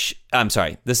Flesh, I'm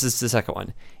sorry, this is the second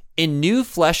one. In new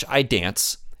flesh I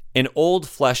dance, in old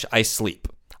flesh I sleep.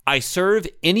 I serve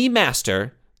any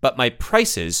master, but my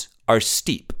prices are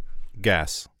steep.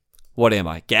 Gas. What am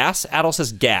I? Gas? Adel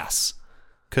says gas.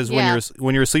 Because Yeah.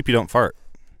 when you're asleep, you don't fart.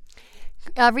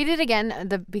 Read it again.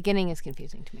 The beginning is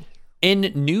confusing to me.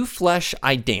 In new flesh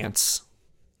I dance,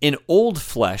 in old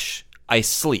flesh I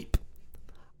sleep.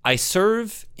 I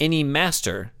serve any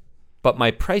master, but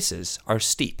my prices are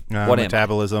steep. What am I?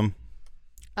 Metabolism.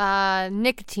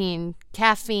 Nicotine,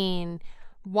 caffeine,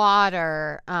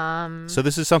 water. So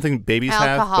this is something babies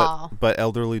Alcohol. have, but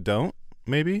elderly don't.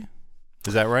 Maybe.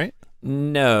 Is that right?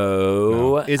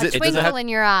 No. Is a it? twinkle in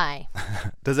your eye.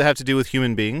 Does it have to do with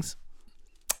human beings?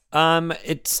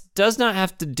 It does not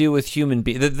have to do with human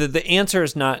beings. The answer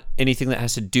is not anything that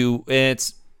has to do.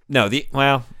 It's no.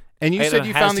 And you It said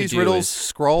you has found to these do riddles with-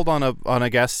 scrawled on a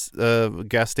gas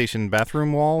station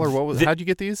bathroom wall, or what was? How'd you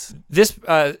get these? This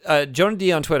Jonah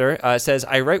D on Twitter says,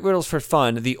 I write riddles for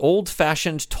fun, the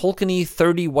old-fashioned Tolkien-y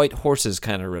 30 white horses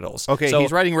kind of riddles. Okay, so,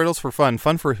 he's writing riddles for fun.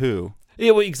 Fun for who?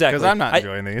 Yeah, well, exactly. Because I'm not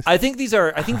enjoying these. I think these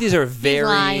are very,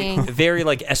 lying. very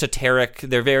like esoteric.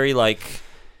 They're very like.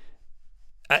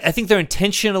 I think they're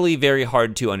intentionally very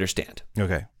hard to understand.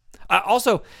 Okay.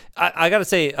 Also, I got to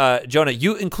say, Jonah,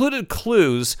 you included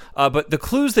clues, but the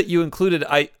clues that you included,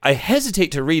 I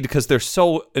hesitate to read because they're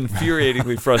so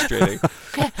infuriatingly frustrating.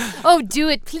 Oh, do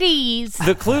it, please.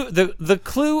 The clue, the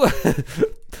clue,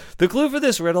 the clue for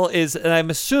this riddle is, and I'm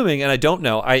assuming, and I don't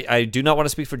know, I do not want to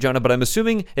speak for Jonah, but I'm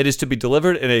assuming it is to be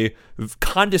delivered in a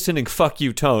condescending "fuck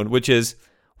you" tone, which is,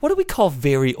 what do we call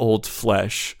very old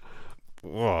flesh?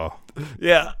 Whoa.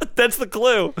 Yeah, that's the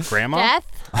clue. Grandma?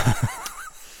 Death?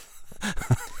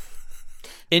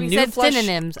 In We new said flesh,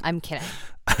 synonyms. I'm kidding.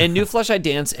 in new flesh I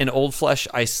dance, in old flesh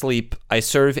I sleep. I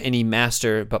serve any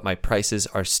master, but my prices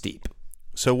are steep.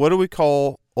 So what do we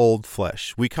call old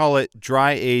flesh? We call it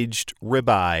dry-aged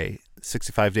ribeye.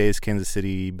 65 days, Kansas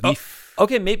City beef.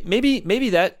 Okay, maybe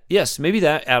that. Yes, maybe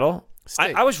that, Adel.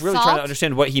 Steak. I was really Salt? trying to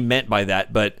understand what he meant by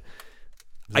that, but Is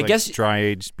it I like guess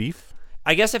dry-aged beef.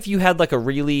 I guess if you had like a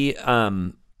really,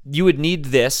 you would need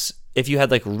this if you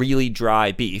had like really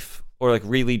dry beef or like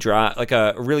really dry, like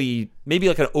a really, maybe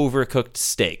like an overcooked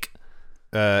steak.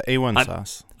 A1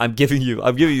 sauce. I'm giving you,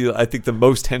 I think the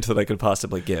most hint that I could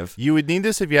possibly give. You would need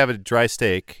this if you have a dry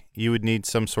steak. You would need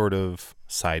some sort of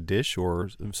side dish or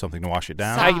something to wash it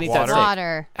down. How you can eat that Sauce, steak?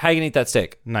 water. How you can eat that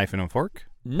steak? Knife and a fork.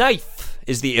 Knife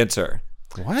is the answer.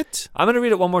 What? I'm going to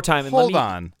read it one more time. And Hold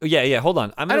on. Yeah, hold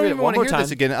on. I'm I going to don't read even it one want to more hear time.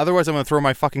 this again. Otherwise, I'm going to throw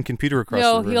my fucking computer across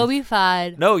No, the room. he'll be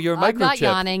fine. No, you're a I'm not microchip.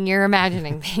 yawning. You're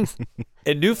imagining things.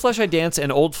 In new flesh I dance,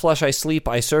 in old flesh I sleep.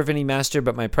 I serve any master,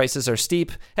 but my prices are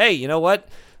steep. Hey, you know what?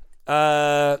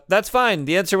 That's fine.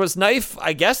 The answer was knife.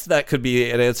 I guess that could be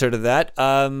an answer to that.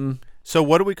 So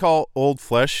what do we call old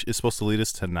flesh is supposed to lead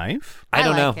us to knife? I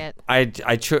don't like know. it.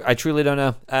 I truly don't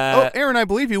know. Oh, Aaron, I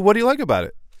believe you. What do you like about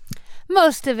it?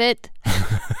 Most of it.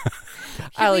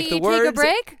 I like the words. Take a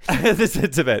break? This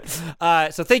is a bit.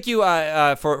 So thank you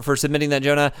for submitting that,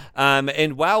 Jonah.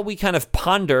 And while we kind of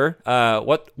ponder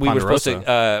what we were supposed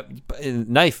to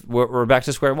knife, we're back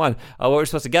to square one. What we're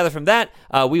supposed to gather from that,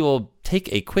 we will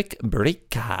take a quick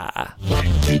break.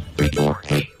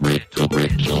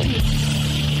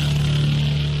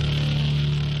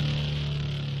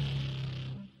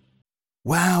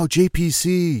 Wow,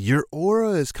 JPC, your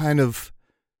aura is kind of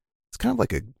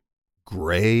like a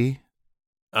gray.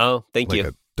 Oh, thank you.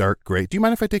 Like a dark gray. Do you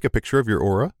mind if I take a picture of your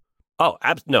aura? Oh,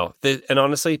 no. And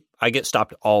honestly, I get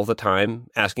stopped all the time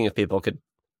asking if people could.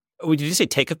 Did you say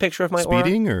take a picture of my aura?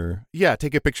 Speeding or? Yeah,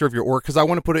 take a picture of your aura because I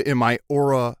want to put it in my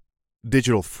aura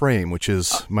digital frame, which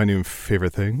is my new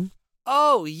favorite thing.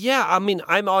 Oh, yeah. I mean,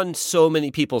 I'm on so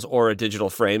many people's aura digital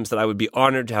frames that I would be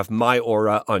honored to have my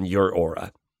aura on your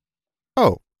aura.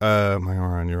 Oh, my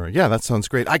aura on your aura. Yeah, that sounds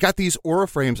great. I got these aura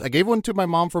frames. I gave one to my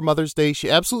mom for Mother's Day. She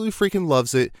absolutely freaking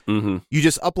loves it. Mm-hmm. You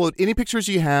just upload any pictures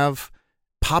you have,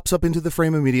 pops up into the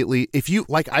frame immediately. If you,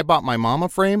 like, I bought my mom a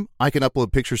frame. I can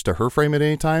upload pictures to her frame at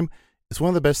any time. It's one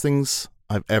of the best things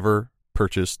I've ever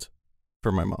purchased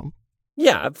for my mom.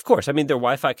 Yeah, of course. I mean, they're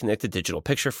Wi-Fi connected digital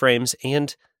picture frames,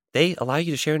 and they allow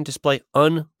you to share and display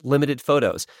unlimited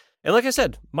photos. And like I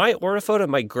said, my aura photo,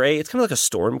 my gray, it's kind of like a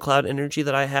storm cloud energy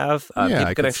that I have.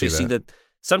 People can actually see that.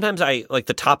 Sometimes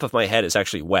the top of my head is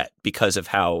actually wet because of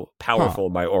how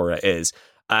powerful my aura is.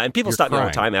 And people stop me all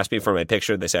the time, ask me for my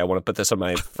picture. They say, I want to put this on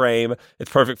my frame. It's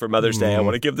perfect for Mother's Day. I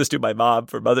want to give this to my mom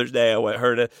for Mother's Day. I want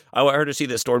her to see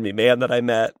this stormy man that I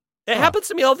met. It happens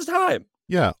to me all the time.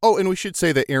 Yeah. Oh, and we should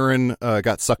say that Aaron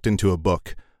got sucked into a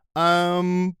book.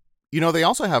 They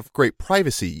also have great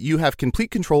privacy. You have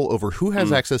complete control over who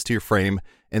has access to your frame,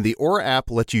 and the Aura app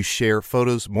lets you share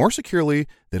photos more securely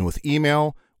than with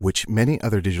email, which many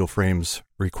other digital frames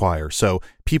require. So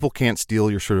people can't steal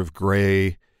your sort of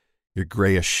grayish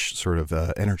sort of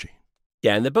energy.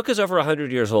 Yeah, and the book is over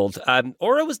 100 years old.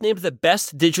 Aura was named the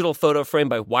best digital photo frame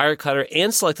by Wirecutter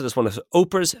and selected as one of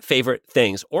Oprah's favorite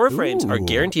things. Aura frames are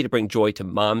guaranteed to bring joy to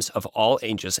moms of all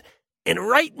ages. And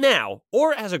right now,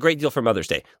 Aura has a great deal for Mother's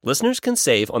Day. Listeners can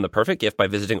save on the perfect gift by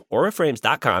visiting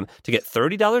auraframes.com to get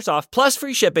 $30 off plus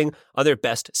free shipping on their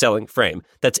best-selling frame.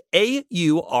 That's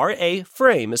AURA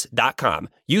frames.com.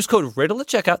 Use code RIDDLE at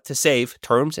checkout to save.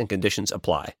 Terms and conditions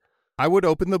apply. I would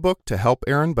open the book to help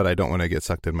Aaron, but I don't want to get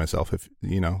sucked in myself. If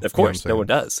of course, no one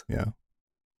does. Yeah.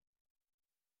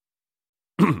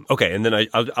 Okay, and then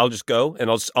I'll just go and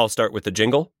I'll start with the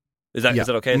jingle. Is that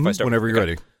okay if I start? Whenever you're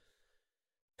ready.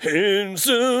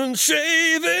 Henson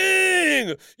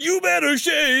Shaving! You better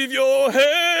shave your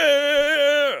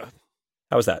hair!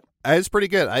 How was that? It's pretty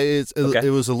good.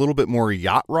 It was a little bit more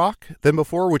yacht rock than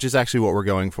before, which is actually what we're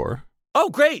going for.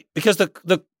 Oh, great! Because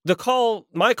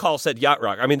my call said yacht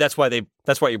rock. I mean, that's why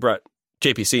you brought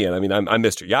JPC in. I mean, I'm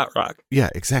Mr. Yacht Rock. Yeah,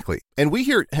 exactly. And we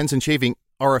here at Henson Shaving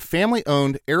are a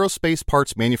family-owned aerospace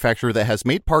parts manufacturer that has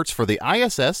made parts for the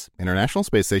ISS, International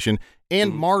Space Station,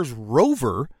 and Mars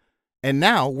rover. And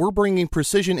now we're bringing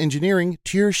precision engineering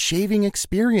to your shaving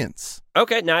experience.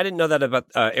 Okay, now I didn't know that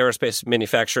about aerospace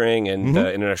manufacturing and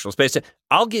International Space.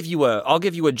 I'll give you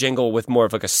a jingle with more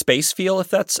of like a space feel, if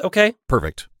that's okay.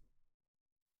 Perfect.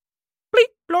 Bleep,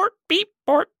 blort, beep,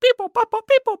 bort, people, papa,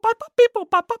 people, papa, people,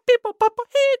 papa, people, papa,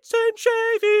 hits and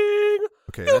shaving.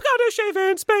 Okay, you gotta shave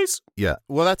in space. Yeah,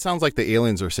 well, that sounds like the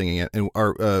aliens are singing it, and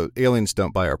our aliens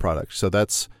don't buy our product, so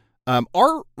that's.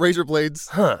 Our razor blades.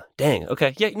 Huh. Dang.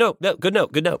 Okay. Yeah. No. Good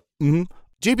note. Mm-hmm.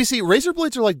 JPC, razor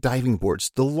blades are like diving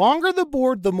boards. The longer the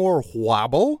board, the more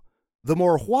wobble. The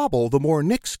more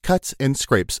nicks, cuts, and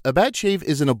scrapes. A bad shave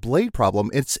isn't a blade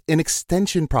problem. It's an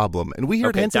extension problem. And we here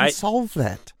at Henson solve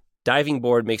that. Diving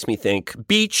board makes me think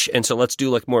beach. And so let's do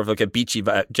like more of like a beachy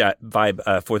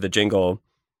vibe for the jingle.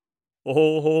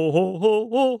 Oh, ho, ho, ho,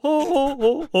 ho, ho,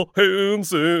 ho, ho,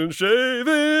 Henson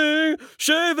shaving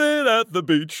at the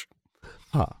beach.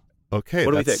 Huh. Okay.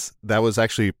 What do we think? That was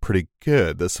actually pretty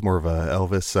good. That's more of a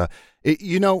Elvis.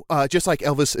 Just like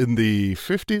Elvis in the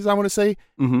 50s, I want to say,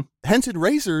 Henson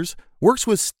Razors works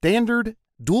with standard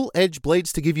dual-edge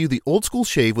blades to give you the old-school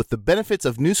shave with the benefits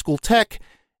of new-school tech.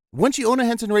 Once you own a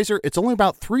Henson razor, it's only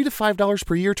about $3 to $5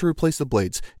 per year to replace the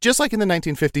blades. Just like in the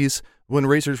 1950s when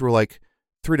razors were like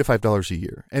 $3 to $5 a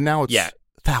year. And now it's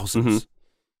thousands. Mm-hmm.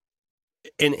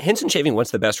 And Henson Shaving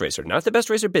wants the best razor, not the best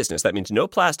razor business. That means no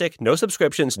plastic, no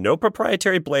subscriptions, no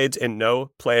proprietary blades, and no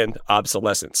planned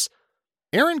obsolescence.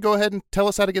 Aaron, go ahead and tell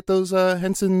us how to get those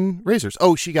Henson razors.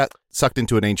 Oh, she got sucked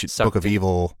into an ancient book of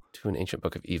evil. To an ancient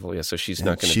book of evil, yeah. So she's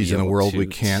not going to be She's in a world we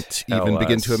can't even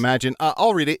begin to imagine.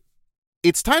 I'll read it.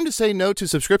 It's time to say no to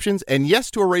subscriptions and yes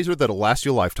to a razor that'll last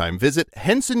you a lifetime. Visit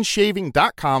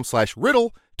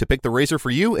hensonshaving.com/riddle to pick the razor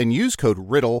for you and use code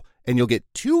RIDDLE, and you'll get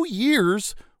 2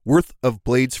 years worth of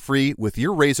blades free with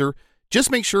your razor.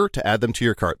 Just make sure to add them to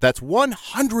your cart. That's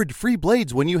 100 free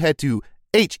blades when you head to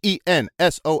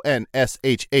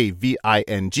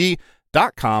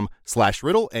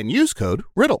hensonshaving.com/riddle and use code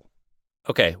RIDDLE.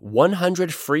 Okay,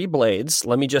 100 free blades.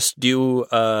 Let me just do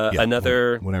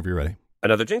another... Whenever you're ready.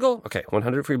 Another jingle? Okay,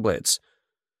 100 free blades.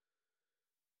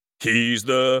 He's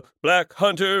the black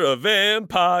hunter of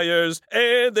vampires,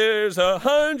 and there's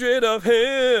 100 of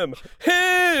him.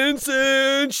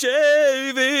 Henson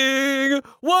Shaving,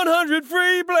 100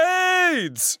 free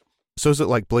blades. So is it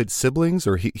like Blade's siblings,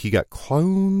 or he got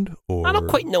cloned? Or I don't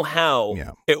quite know how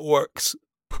it works.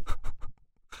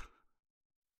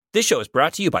 This show is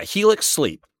brought to you by Helix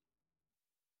Sleep.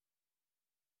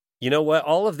 You know what?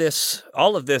 All of this,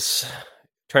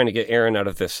 trying to get Erin out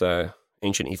of this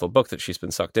ancient evil book that she's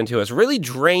been sucked into has really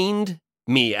drained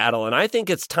me, Adel. And I think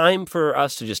it's time for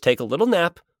us to just take a little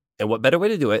nap. And what better way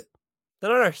to do it than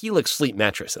on our Helix Sleep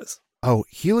mattresses? Oh,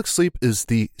 Helix Sleep is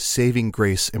the saving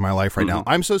grace in my life right now.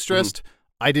 I'm so stressed.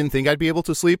 I didn't think I'd be able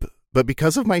to sleep. But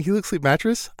because of my Helix Sleep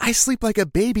mattress, I sleep like a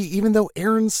baby, even though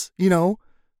Erin's,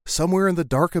 somewhere in the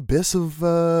dark abyss of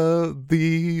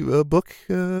the book.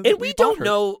 And we don't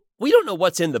know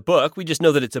what's in the book. We just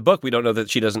know that it's a book. We don't know that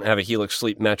she doesn't have a Helix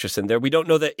Sleep mattress in there. We don't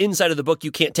know that inside of the book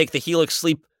you can't take the Helix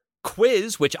Sleep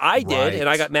quiz, which I did, and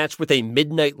I got matched with a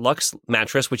Midnight Lux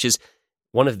mattress, which is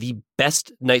one of the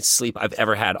best night's sleep I've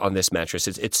ever had on this mattress.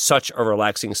 It's such a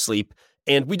relaxing sleep.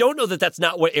 And we don't know that that's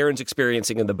not what Erin's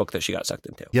experiencing in the book that she got sucked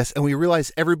into. Yes, and we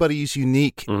realize everybody's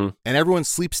unique, and everyone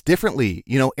sleeps differently.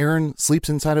 Erin sleeps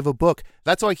inside of a book.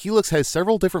 That's why Helix has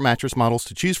several different mattress models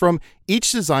to choose from,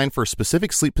 each designed for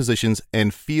specific sleep positions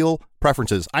and feel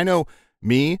preferences. I know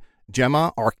me,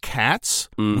 Gemma, our cats,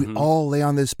 we all lay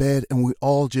on this bed, and we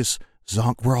all just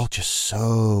zonk. We're all just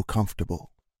so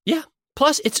comfortable. Yeah.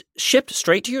 Plus, it's shipped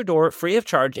straight to your door, free of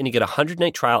charge, and you get a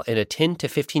 100-night trial and a 10 to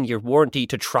 15-year warranty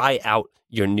to try out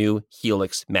your new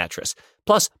Helix mattress.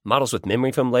 Plus, models with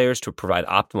memory foam layers to provide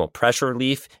optimal pressure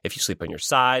relief if you sleep on your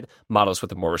side, models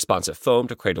with a more responsive foam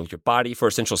to cradle your body for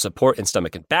essential support in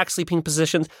stomach and back sleeping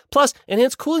positions, plus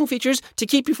enhanced cooling features to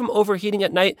keep you from overheating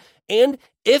at night. And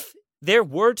if there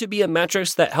were to be a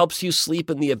mattress that helps you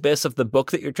sleep in the abyss of the book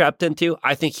that you're trapped into,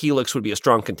 I think Helix would be a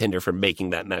strong contender for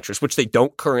making that mattress, which they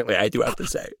don't currently, I do have to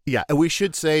say. Yeah, and we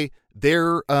should say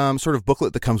their sort of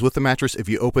booklet that comes with the mattress, if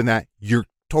you open that, you're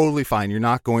totally fine. It's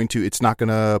not going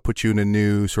to put you in a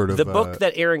new sort of... The book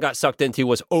that Erin got sucked into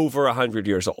was over 100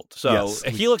 years old. So yes.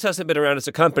 Helix hasn't been around as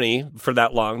a company for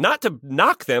that long. Not to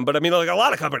knock them, but I mean, like a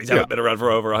lot of companies haven't been around for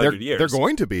over 100 years. They're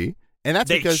going to be. And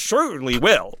that's because surely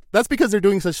will. That's because they're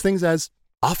doing such things as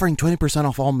offering 20%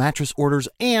 off all mattress orders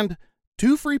and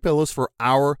 2 free pillows for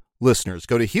our listeners.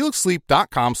 Go to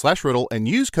helixsleep.com/riddle and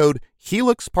use code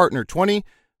HelixPartner20.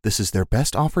 This is their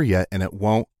best offer yet, and it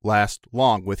won't last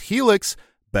long. With Helix,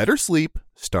 better sleep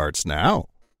starts now.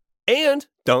 And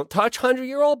don't touch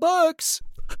 100-year-old books.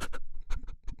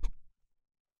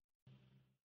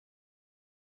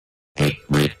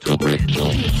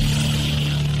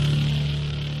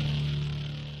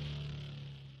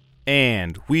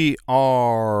 And we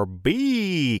are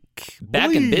back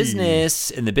in business,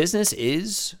 and the business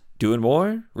is doing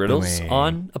more riddles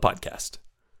on a podcast.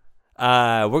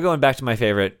 We're going back to my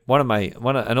favorite, an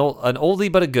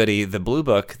oldie but a goodie, the Blue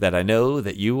Book that I know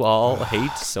that you all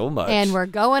hate so much. And we're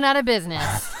going out of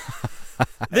business.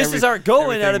 This is our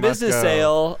going out of business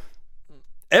sale.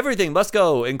 Everything must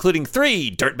go, including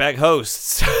 3 dirtbag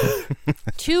hosts.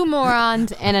 2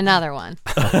 morons and another one.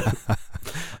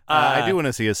 I do want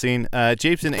to see a scene.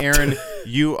 Japes and Erin,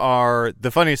 you are...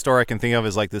 The funniest store I can think of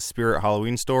is like the Spirit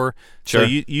Halloween store. Sure. So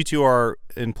you two are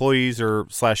employees or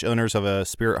 / owners of a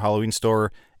Spirit Halloween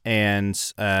store. And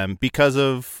because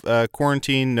of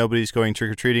quarantine, nobody's going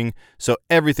trick-or-treating. So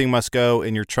everything must go,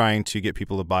 and you're trying to get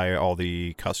people to buy all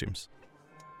the costumes.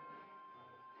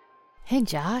 Hey,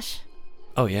 Josh.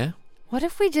 Oh, yeah? What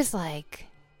if we just, bought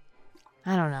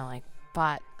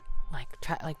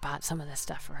some of this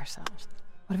stuff for ourselves?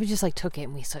 What if we just, took it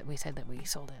and we said that we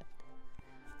sold it?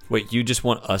 Wait, you just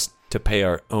want us to pay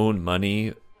our own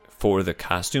money for the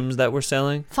costumes that we're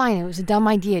selling? Fine, it was a dumb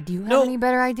idea. Do you have any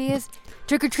better ideas?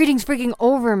 Trick-or-treating's freaking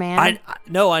over, man. I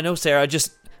know, Sarah.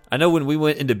 I know when we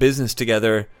went into business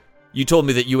together, you told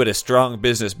me that you had a strong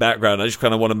business background. I just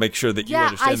kind of want to make sure that you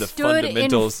understand the fundamentals. I stood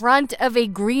in front of a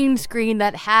green screen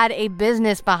that had a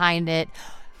business behind it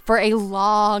for a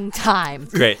long time.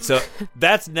 Great. So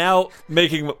that's now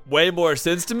making way more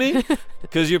sense to me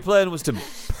because your plan was to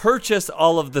purchase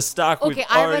all of the stock. Okay,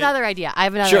 I have another idea.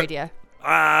 Yeah.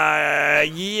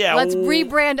 Let's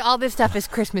rebrand all this stuff as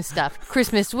Christmas stuff.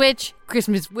 Christmas witch,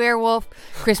 Christmas werewolf,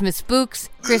 Christmas spooks,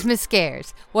 Christmas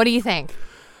scares. What do you think?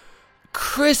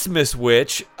 Christmas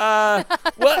witch. Well,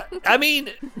 I mean,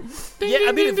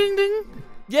 ding, ding.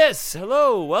 Yes.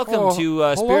 Hello. Welcome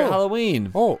to Spirit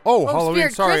Halloween. Oh, Halloween.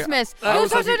 Spirit Sorry. Christmas.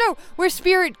 No. We're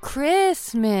Spirit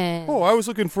Christmas. Oh, I was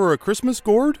looking for a Christmas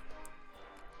gourd.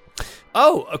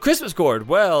 Oh, a Christmas gourd.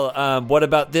 Well, what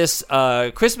about this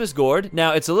Christmas gourd?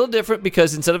 Now, it's a little different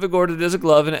because instead of a gourd, it is a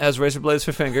glove and it has razor blades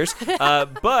for fingers.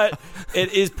 But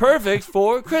it is perfect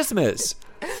for Christmas.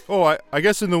 Oh, I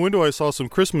guess in the window I saw some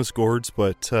Christmas gourds,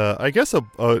 but I guess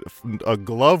a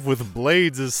glove with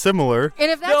blades is similar.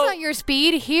 And if that's not your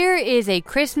speed, here is a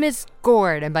Christmas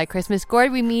gourd. And by Christmas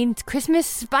gourd, we mean Christmas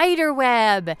spider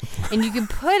web. And you can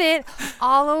put it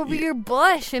all over your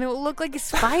bush, and it will look like a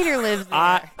spider lives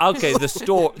there. Okay, the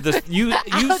store. You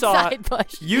saw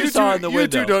bush. You saw in the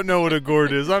window. You two don't know what a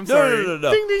gourd is. I'm sorry. No.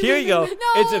 Ding, ding, Here ding, you go. No.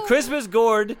 It's a Christmas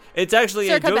gourd. It's actually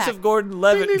a Joseph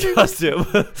Gordon-Levitt costume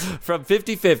from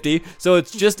 50/50. So it's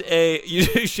just you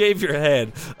shave your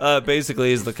head,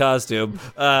 basically, is the costume.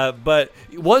 But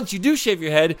once you do shave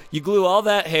your head, you glue all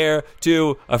that hair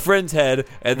to a friend's head,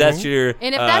 and that's your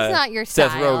And if that's not your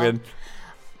Seth style, Rogen.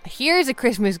 Here's a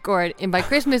Christmas gourd. And by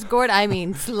Christmas gourd, I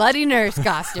mean slutty nurse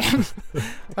costume.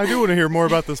 I do want to hear more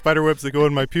about the spider webs that go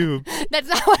in my pubes. That's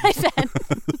not what I said.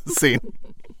 Scene.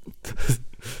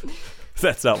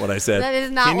 That's not what I said. That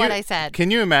is not what I said. Can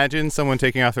you imagine someone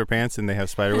taking off their pants and they have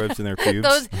spider webs in their pubes?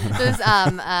 those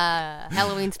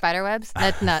Halloween spider webs.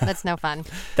 That's no fun.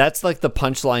 That's like the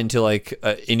punchline to like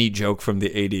any joke from the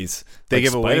 80s. They like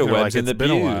give away spider like webs in it's the been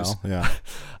pews. a while. Yeah.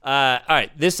 All right.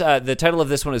 The title of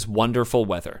this one is Wonderful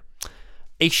Weather.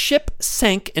 A ship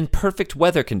sank in perfect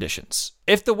weather conditions.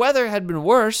 If the weather had been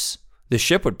worse, the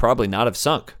ship would probably not have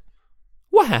sunk.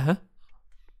 What happened?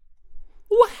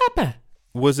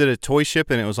 Was it a toy ship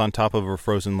and it was on top of a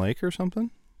frozen lake or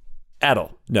something?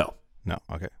 Adel, no. No,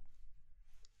 okay.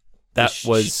 That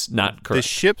was not correct. The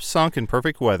ship sunk in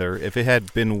perfect weather. If it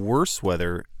had been worse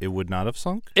weather, it would not have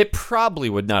sunk? It probably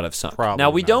would not have sunk. Now,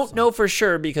 we don't know for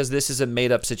sure because this is a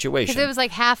made-up situation. Because it was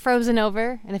like half frozen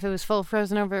over, and if it was full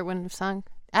frozen over, it wouldn't have sunk.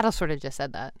 Adel sort of just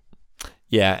said that.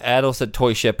 Yeah, Adel said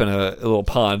toy ship in a little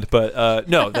pond, but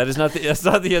no, that's not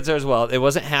the answer as well. It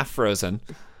wasn't half frozen.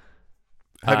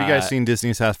 Have you guys seen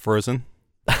Disney's Half Frozen?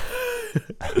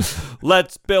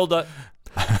 Let's build a...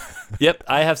 Yep,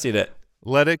 I have seen it.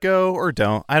 Let it go or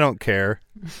don't. I don't care.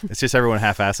 It's just everyone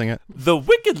half-assing it. The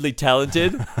wickedly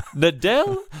talented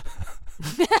Nadell.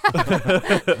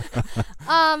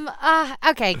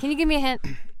 Okay, can you give me a hint?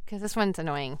 Because this one's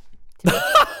annoying.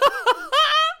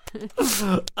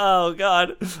 Oh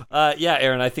God. Yeah,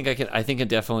 Aaron, I think I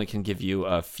definitely can give you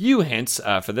a few hints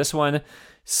for this one.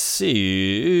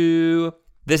 So,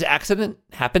 this accident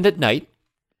happened at night.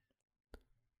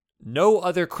 No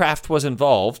other craft was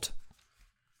involved,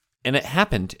 and it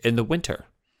happened in the winter.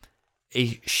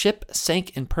 A ship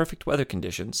sank in perfect weather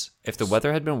conditions. If the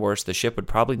weather had been worse, the ship would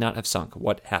probably not have sunk.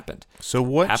 What happened? So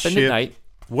what happened ship, at night?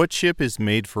 What ship is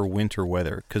made for winter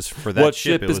weather? Because for that what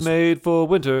ship is made for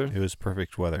winter? It was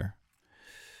perfect weather.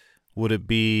 Would it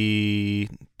be...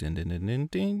 Ding, ding, ding, ding,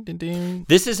 ding, ding, ding.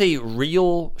 This is a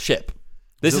real ship.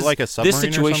 This is like a submarine. This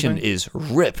situation or something? is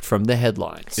ripped from the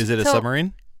headlines. Is it a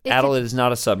submarine? Adel, it is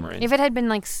not a submarine. If it had been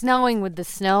like snowing, would the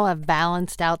snow have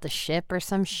balanced out the ship or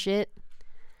some shit?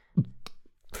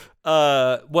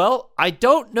 Well, I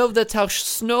don't know that's how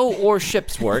snow or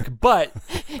ships work, but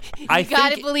you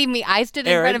gotta believe me. I stood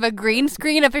in front of a green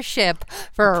screen of a ship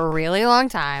for a really long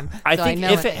time. I think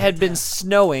if it had been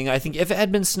snowing,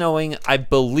 I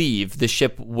believe the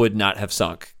ship would not have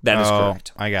sunk. That is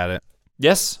correct. I got it.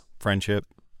 Yes, Friendship.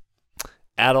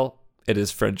 Adel, it is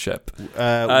friendship.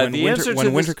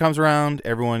 When winter comes around,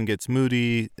 everyone gets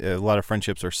moody. A lot of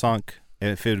friendships are sunk.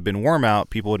 If it had been warm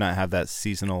out, people would not have that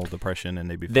seasonal depression, and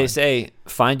they'd be fine. They say,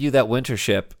 find you that winter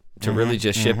ship to really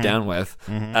just ship down with.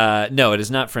 No, it is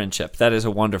not friendship. That is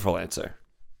a wonderful answer.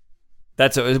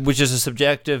 Which is a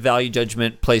subjective value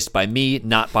judgment placed by me,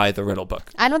 not by the riddle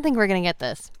book. I don't think we're going to get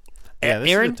this. Yeah,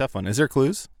 this is a tough one. Is there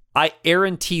clues? I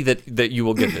guarantee that you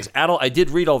will get this. Adel, I did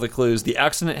read all the clues. The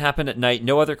accident happened at night.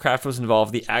 No other craft was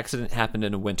involved. The accident happened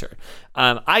in the winter.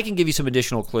 I can give you some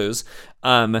additional clues.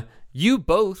 You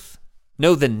both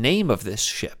know the name of this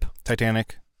ship.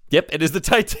 Titanic. Yep, it is the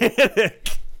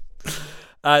Titanic.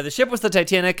 The ship was the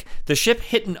Titanic. The ship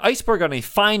hit an iceberg on a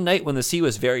fine night when the sea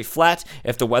was very flat.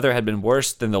 If the weather had been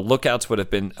worse, then the lookouts would have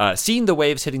been seen the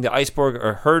waves hitting the iceberg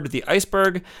or heard the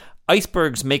iceberg.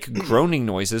 Icebergs make groaning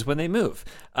noises when they move.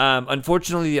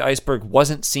 Unfortunately, the iceberg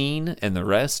wasn't seen, and the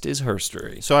rest is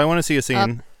herstory. So I want to see a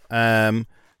scene.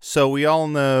 So we all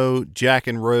know Jack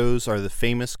and Rose are the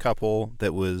famous couple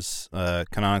that was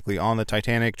canonically on the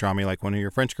Titanic. Draw me like one of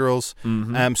your French girls.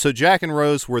 Mm-hmm. So Jack and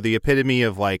Rose were the epitome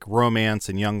of like romance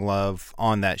and young love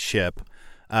on that ship.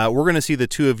 We're going to see the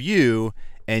two of you,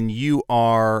 and you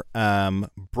are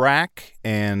Brack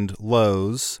and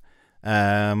Lowe's.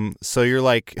 So you're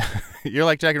like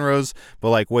Jack and Rose,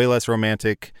 but like way less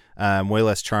romantic, way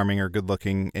less charming or good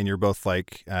looking, and you're both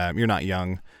like you're not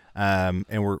young. And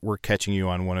we're catching you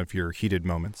on one of your heated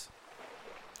moments.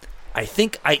 I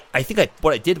think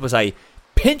what I did was I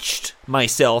pinched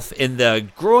myself in the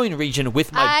groin region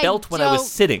with my belt when I was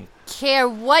sitting. Care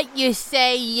what you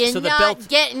say, you're not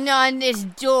getting on this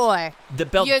door. The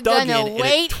belt You're dug gonna in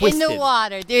wait and it in the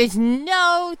water. There's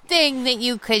no thing that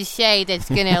you could say that's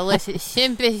gonna elicit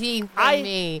sympathy from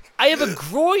me. I have a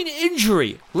groin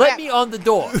injury. Let me on the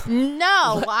door.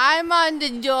 No, I'm on the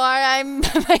door. I'm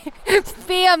my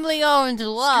family-owned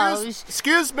Lowe's.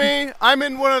 Excuse me, I'm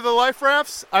in one of the life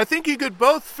rafts. I think you could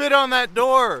both fit on that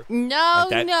door. No.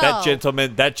 That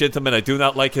gentleman, I do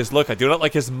not like his look. I do not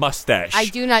like his mustache. I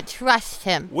do not trust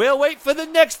him. We'll wait for the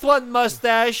next one,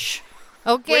 mustache.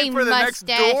 Okay, wait for the mustache.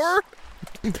 next door?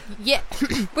 Yeah,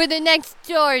 for the next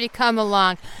door to come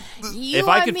along. If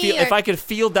I could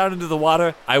feel down into the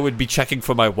water, I would be checking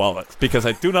for my wallet because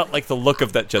I do not like the look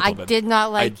of that gentleman. I did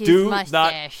not like his mustache.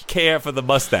 I do not care for the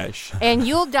mustache. And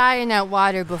you'll die in that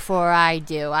water before I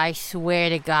do. I swear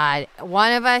to God,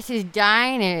 one of us is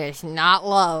dying, and it's not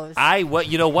Lowe's.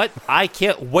 You know what? I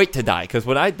can't wait to die because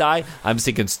when I die, I'm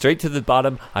sinking straight to the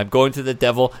bottom. I'm going to the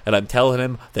devil, and I'm telling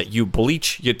him that you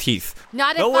bleach your teeth.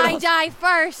 Not if I die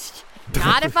first.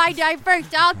 Not if I die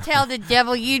first. I'll tell the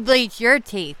devil you'd bleach your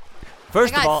teeth.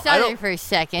 First of all, for a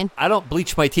second. I don't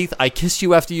bleach my teeth. I kiss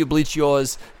you after you bleach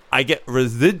yours. I get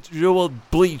residual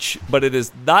bleach, but it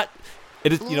is not.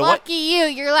 It is. You know what? Lucky you.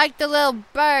 You're like the little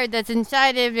bird that's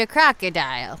inside of the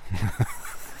crocodile.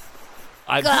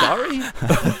 I'm sorry.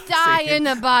 Die in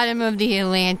the bottom of the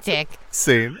Atlantic.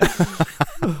 Same.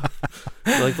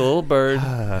 Like the little bird,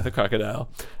 the crocodile.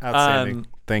 Outstanding.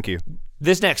 Thank you.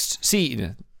 This next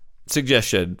scene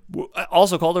suggestion,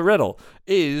 also called a riddle,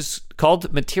 is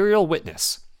called Material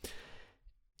Witness.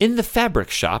 In the fabric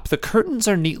shop, the curtains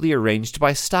are neatly arranged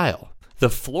by style. The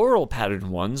floral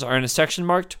patterned ones are in a section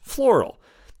marked floral.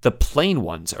 The plain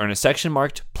ones are in a section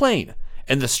marked plain.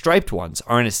 And the striped ones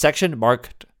are in a section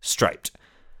marked striped.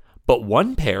 But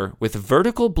one pair with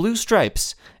vertical blue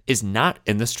stripes is not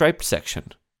in the striped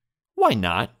section. Why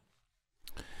not?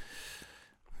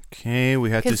 Okay,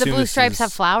 we have to assume because the blue stripes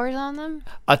have flowers on them?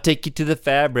 I'll take you to the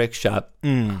fabric shop.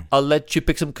 I'll let you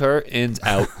pick some curtains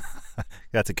out.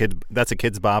 That's a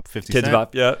Kid's Bop 50 Kids Cent.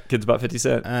 Bop, yeah. Kids Bop 50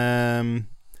 Cent.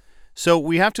 So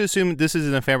we have to assume this is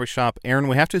in a fabric shop. Aaron,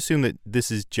 we have to assume that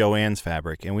this is Joanne's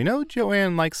fabric. And we know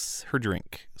Joanne likes her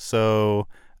drink. So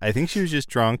I think she was just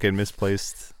drunk and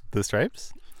misplaced the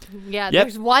stripes. Yeah,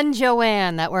 There's one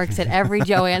Joanne that works at every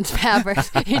Joanne's Fabrics,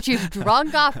 and she's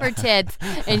drunk off her tits,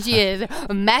 and she is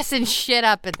messing shit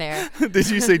up in there. Did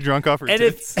you say drunk off her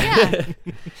tits? And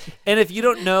if you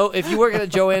don't know, if you work at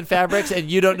Joanne Fabrics and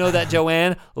you don't know that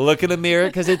Joanne, look in the mirror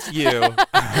because it's you.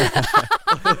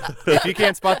 If you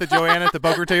can't spot the Joanne at the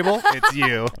poker table, it's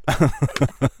you.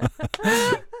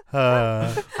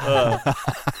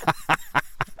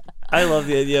 I love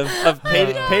the idea of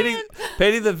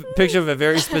painting the picture of a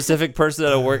very specific person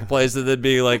at a workplace and then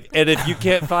being like, and if you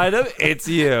can't find him, it's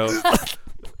you.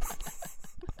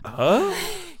 Huh?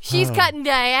 She's cutting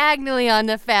diagonally on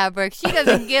the fabric. She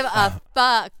doesn't give a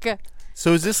fuck.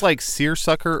 So is this like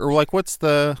seersucker or like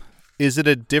is it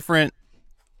a different,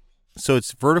 so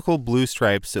it's vertical blue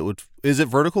stripes. Is it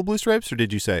vertical blue stripes or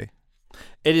did you say?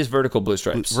 It is vertical blue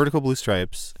stripes. Vertical blue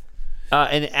stripes.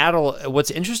 And Adel,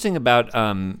 what's interesting about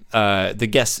the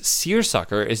guess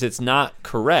seersucker is it's not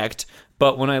correct,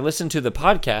 but when I listen to the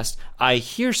podcast, I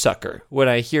hear sucker when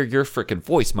I hear your freaking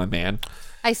voice, my man.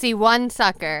 I see one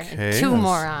sucker, two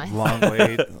morons.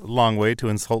 Long way to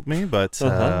insult me, but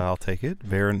I'll take it.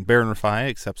 Baron Rafai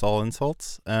accepts all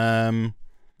insults.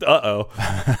 Uh-oh.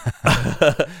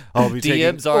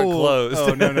 DMs are closed.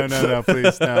 Oh, no,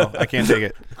 please, no. I can't take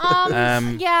it.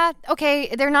 Yeah,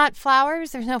 okay, they're not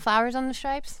flowers? There's no flowers on the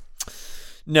stripes?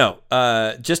 No,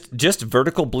 just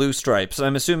vertical blue stripes.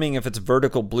 I'm assuming if it's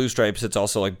vertical blue stripes, it's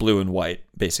also like blue and white,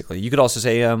 basically. You could also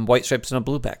say white stripes on a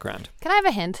blue background. Can I have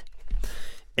a hint?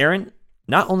 Aaron,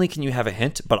 not only can you have a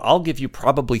hint, but I'll give you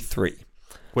probably 3.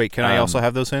 Wait, can I also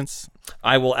have those hints?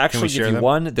 I will actually give you them?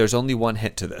 1. There's only 1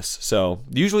 hint to this. So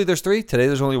usually there's 3. Today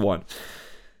there's only 1.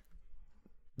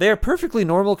 They are perfectly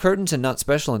normal curtains and not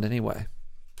special in any way.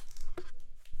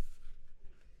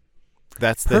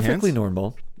 That's the perfectly hint?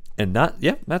 Normal and not.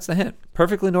 Yeah, that's the hint.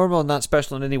 Perfectly normal and not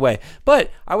special in any way.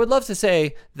 But I would love to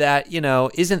say that,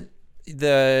 isn't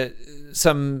the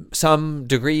some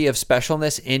degree of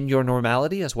specialness in your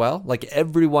normality as well? Like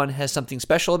everyone has something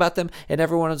special about them, and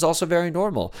everyone is also very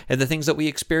normal. And the things that we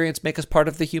experience make us part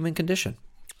of the human condition.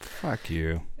 Fuck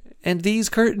you. And these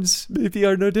curtains maybe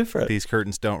are no different. These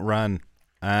curtains don't run.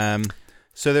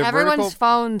 So they're Everyone's vertical.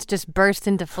 phones just burst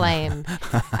into flame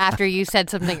after you said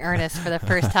something earnest for the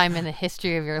first time in the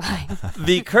history of your life.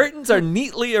 The curtains are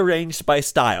neatly arranged by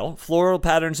style. Floral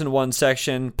patterns in one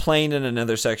section, plain in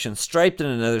another section, striped in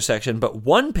another section, but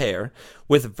one pair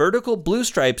with vertical blue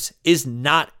stripes is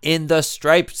not in the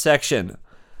striped section.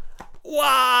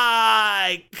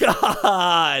 Why? God,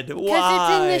 why? Because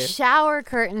it's in the shower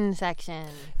curtain section.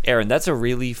 Aaron, that's a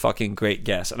really fucking great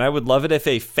guess. And I would love it if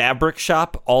a fabric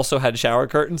shop also had shower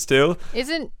curtains too.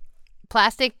 Isn't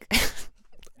plastic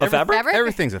a fabric?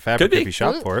 Everything's a fabric if you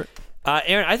shop for it.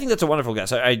 Aaron, I think that's a wonderful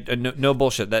guess. No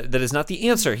bullshit. That is not the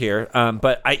answer here.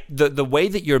 But the way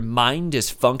that your mind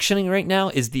is functioning right now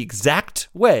is the exact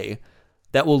way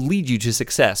that will lead you to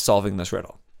success solving this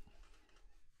riddle.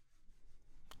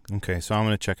 Okay, so I'm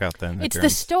going to check out then. It's the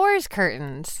store's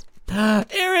curtains.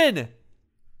 Aaron,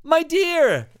 my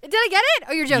dear. Did I get it?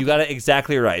 Oh, you're joking. You got it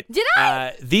exactly right. Did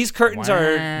I? These curtains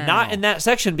are not in that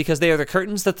section because they are the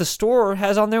curtains that the store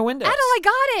has on their windows. Adel, I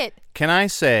got it. Can I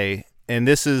say, and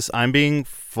I'm being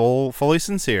fully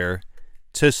sincere,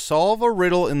 to solve a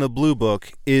riddle in the Blue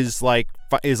Book is like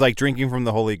drinking from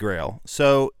the Holy Grail.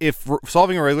 So if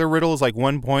solving a regular riddle is like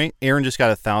 1 point, Aaron just got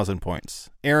 1,000 points.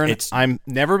 Aaron, I'm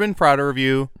never been prouder of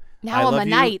you. Now I'm a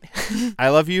knight. I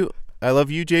love you. I love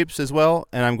you, Japes, as well,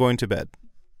 and I'm going to bed.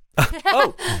 We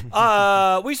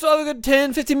still have a good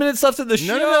 10, 15 minutes left of the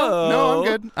show.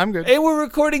 No, I'm good. And we're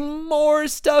recording more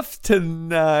stuff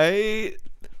tonight.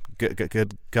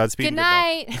 Good. Godspeed. Good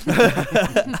night.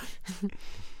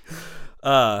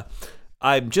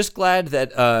 I'm just glad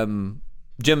that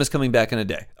Jim is coming back in a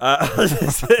day. All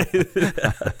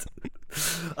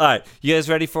right, you guys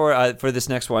ready for this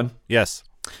next one? Yes.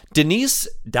 Denise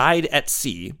died at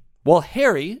sea, while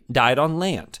Harry died on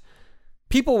land.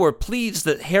 People were pleased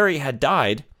that Harry had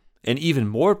died, and even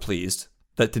more pleased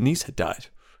that Denise had died.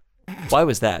 Why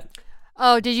was that?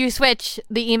 Oh, did you switch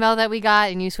the email that we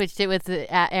got and you switched it with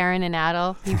Aaron and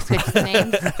Adel? You switched the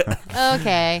names?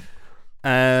 Okay.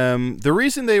 The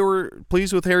reason they were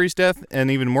pleased with Harry's death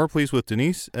and even more pleased with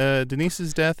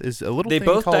Denise's death is a little thing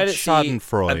called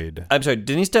Schadenfreude. I'm sorry,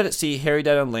 Denise died at sea, Harry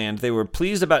died on land. They were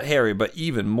pleased about Harry, but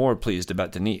even more pleased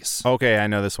about Denise. Okay, I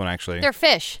know this one actually. They're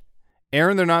fish.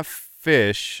 Aaron, they're not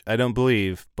fish, I don't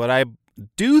believe, but I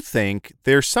do think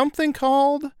there's something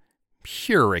called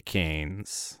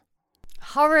hurricanes.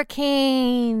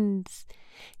 Hurricane,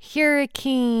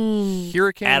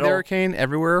 hurricane,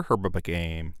 everywhere,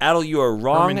 hurricane. Adel, you are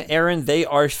wrong. Aaron, they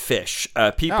are fish.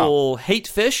 People hate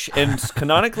fish, and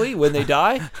canonically, when they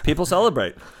die, people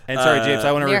celebrate. And sorry, James,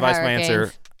 I want to revise my hurricanes.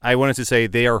 answer. I wanted to say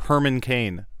they are Herman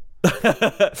Cain.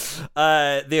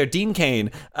 They are Dean Cain.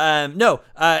 No,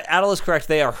 Adel is correct.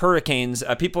 They are hurricanes.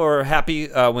 People are happy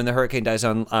when the hurricane dies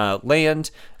on land,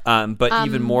 but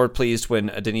even more pleased when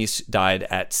Denise died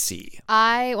at sea.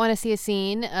 I want to see a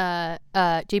scene.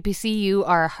 JPC, you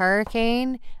are a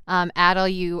hurricane. Adel,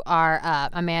 you are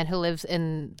a man who lives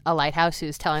in a lighthouse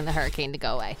who's telling the hurricane to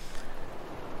go away.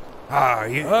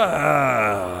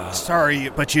 Sorry,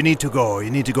 but you need to go. You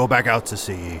need to go back out to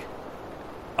sea.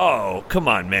 Oh, come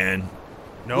on, man.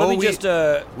 No, we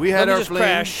had our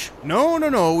crash.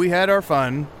 No. We had our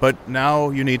fun, but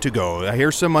now you need to go.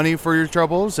 Here's some money for your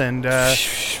troubles, and that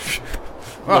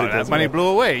money blew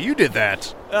away. You did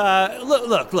that.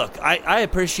 Look. I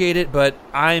appreciate it, but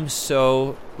I'm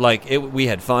so we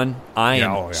had fun. I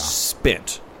am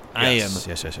spent. Yes.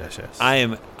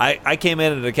 I came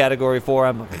in at a category 4.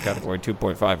 I'm at a category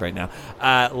 2.5 right now.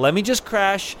 Let me just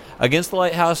crash against the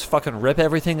lighthouse, fucking rip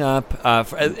everything up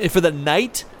for the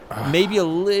night, maybe a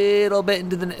little bit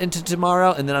into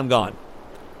tomorrow, and then I'm gone.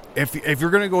 If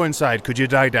you're gonna go inside, could you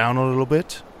die down a little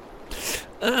bit?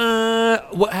 How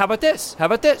about this?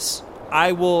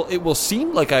 It will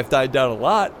seem like I've died down a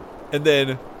lot, and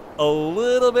then a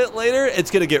little bit later, it's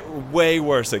gonna get way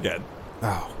worse again.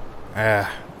 Oh, I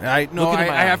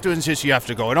have to insist you have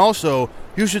to go. And also,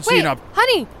 you should see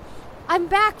honey, I'm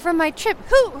back from my trip.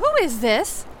 Who is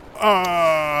this?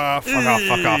 Fuck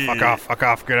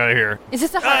off. Get out of here. Is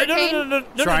this a hurricane? No.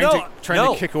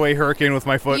 Trying to kick away Hurricane with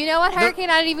my foot. You know what,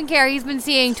 Hurricane? I don't even care. He's been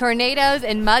seeing tornadoes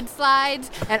and mudslides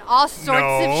and all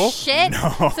sorts of shit.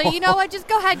 No. So you know what? Just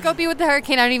go ahead. Go be with the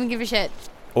Hurricane. I don't even give a shit.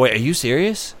 Wait, are you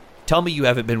serious? Tell me you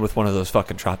haven't been with one of those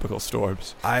fucking tropical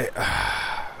storms. I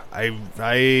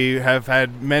have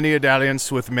had many a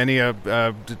dalliance with many a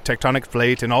tectonic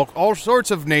plate and all sorts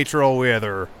of natural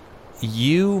weather.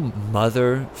 You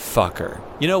motherfucker.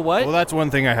 You know what? Well, that's one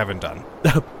thing I haven't done.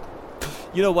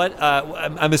 You know what?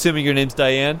 I'm assuming your name's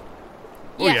Diane.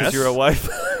 Oh, yes. Because you're a wife.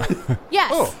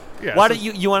 Yes. Oh, yes. Why don't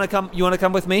you want to come? You want to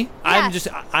come with me? Yes.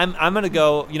 I'm gonna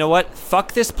go. You know what?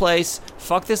 Fuck this place.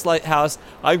 Fuck this lighthouse.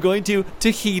 I'm going to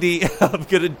Tahiti. I'm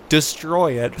gonna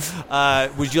destroy it.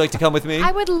 Would you like to come with me?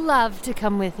 I would love to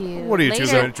come with you. What are you two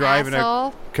going to drive in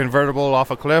a convertible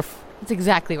off a cliff? That's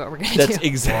exactly what we're going to do. That's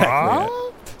exactly it.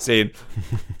 See,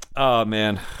 oh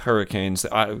man, hurricanes.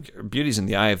 Beauty's in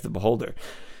the eye of the beholder.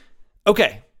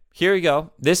 Okay, here we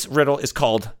go. This riddle is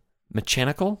called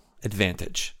Mechanical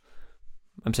Advantage.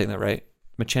 I'm saying that right.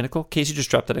 Mechanical? Casey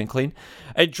just dropped that in clean.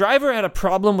 A driver had a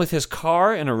problem with his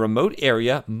car in a remote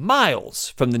area miles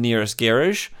from the nearest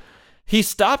garage. He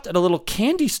stopped at a little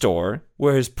candy store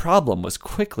where his problem was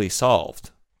quickly solved.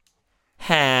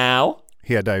 How?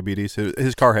 He had diabetes.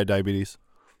 His car had diabetes.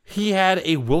 He had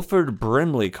a Wilford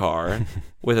Brimley car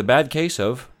with a bad case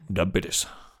of diabetes.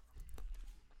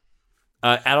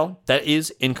 Adel, that is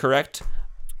incorrect.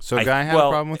 So a guy had a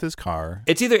problem with his car.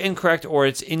 It's either incorrect or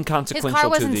it's inconsequential to the... His car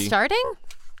wasn't starting?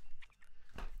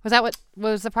 Was that what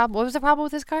was the problem? What was the problem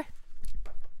with his car?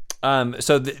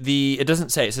 So it doesn't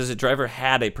say. It says the driver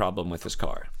had a problem with his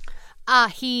car.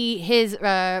 His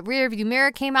rear view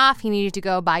mirror came off. He needed to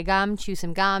go buy gum, chew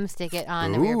some gum, stick it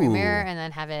on the rear view mirror, and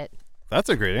then have it. That's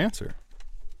a great answer.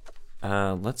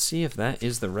 Let's see if that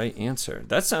is the right answer.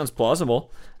 That sounds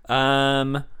plausible.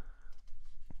 I'm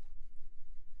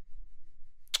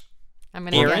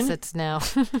going to guess it's no.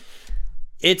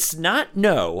 It's not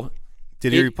no.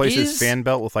 Did he replace his fan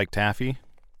belt with like taffy?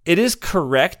 It is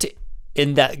correct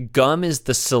in that gum is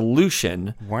the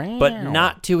solution, but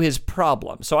not to his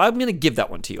problem. So I'm going to give that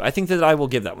one to you. I think that I will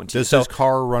give that one to you. Does his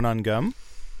car run on gum?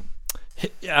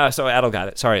 So Adel got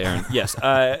it. Sorry, Aaron. Yes.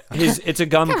 It's a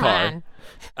gum car.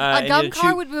 A gum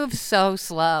car would move so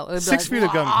slow. It would 6 feet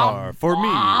of gum car for me,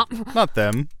 not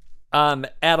them.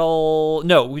 Adel,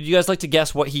 no. Would you guys like to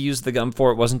guess what he used the gum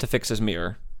for? It wasn't to fix his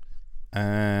mirror.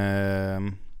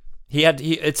 It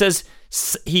says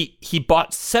he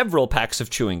bought several packs of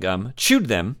chewing gum, chewed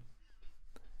them,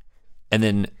 and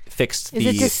then fixed Is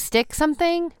it to stick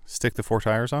something? Stick the 4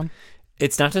 tires on?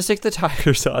 It's not to stick the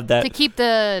tires on that. To keep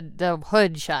the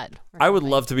hood shut. I would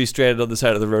love to be stranded on the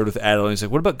side of the road with Adel. And he's like,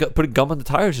 what about putting gum on the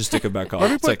tires to stick them back on? Why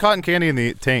do we put cotton candy in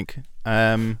the tank?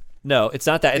 No, it's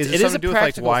not that. It is a practical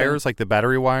with like wires, like the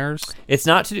battery wires? It's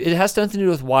not. It has nothing to do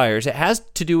with wires. It has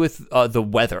to do with the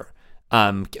weather.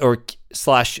 I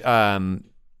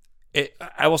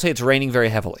will say it's raining very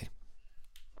heavily.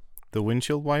 The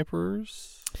windshield wipers?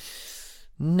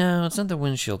 No, it's not the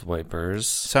windshield wipers.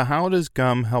 So how does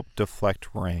gum help deflect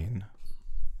rain?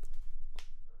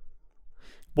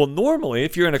 Well, normally,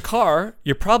 if you're in a car,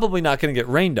 you're probably not going to get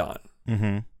rained on.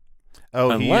 Mm-hmm.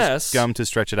 Oh, he used gum to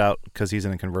stretch it out because he's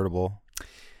in a convertible.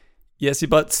 Yes, he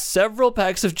bought several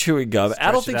packs of chewing gum.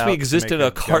 Adel thinks we exist in a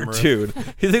cartoon.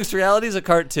 He thinks reality is a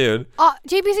cartoon.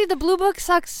 JPC, the blue book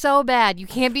sucks so bad. You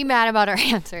can't be mad about our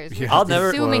answers. Yeah,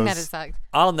 assuming that it sucks.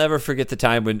 I'll never forget the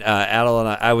time when Adel and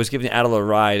I was giving Adel a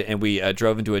ride, and we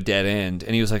drove into a dead end,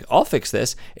 and he was like, "I'll fix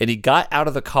this," and he got out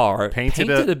of the car, painted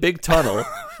a big tunnel.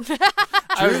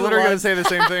 I was literally going to say the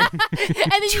same thing.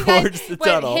 And then you guys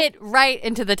hit right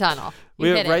into the tunnel.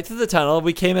 We went right through the tunnel.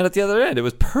 We came in at the other end. It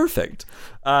was perfect.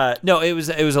 No, it was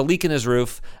a leak in his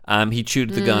roof. He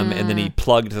chewed the gum, and then he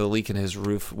plugged the leak in his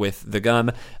roof with the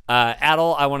gum.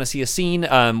 Adel, I want to see a scene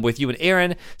with you and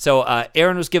Aaron. So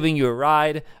Aaron was giving you a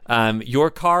ride.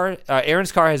 Your car,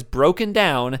 Aaron's car has broken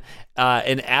down,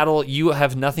 and Adel, you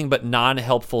have nothing but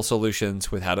non-helpful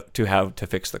solutions with how to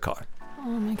fix the car.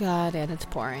 Oh my God, and it's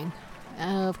pouring.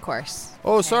 Of course.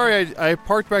 Oh, okay. Sorry, I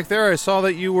parked back there. I saw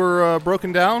that you were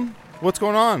broken down. What's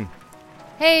going on?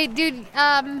 Hey, dude,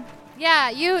 yeah,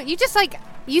 you just,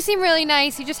 you seem really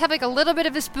nice. You just have, a little bit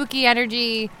of a spooky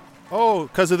energy. Oh,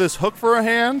 because of this hook for a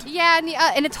hand? Yeah,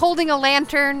 and it's holding a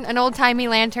lantern, an old-timey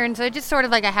lantern, so it's just sort of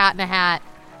like a hat and a hat.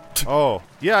 Oh,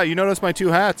 yeah, you noticed my 2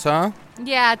 hats, huh?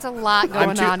 Yeah, it's a lot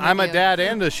going on. I'm a dad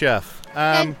and a chef.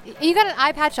 And you got an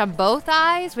eye patch on both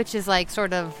eyes, which is,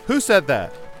 sort of... Who said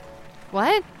that?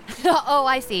 What? Oh,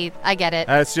 I see. I get it.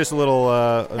 It's just a little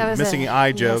missing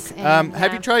eye joke. Yes,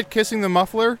 have you tried kissing the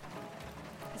muffler?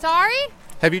 Sorry?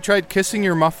 Have you tried kissing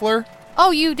your muffler?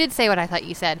 Oh, you did say what I thought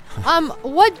you said.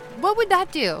 What would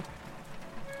that do?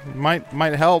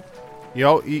 Might help. You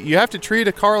know, you have to treat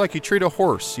a car like you treat a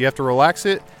horse. You have to relax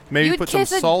it. Maybe put some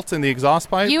salt in the exhaust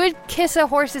pipe. You would kiss a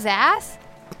horse's ass?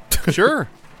 Sure.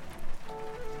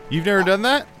 You've never done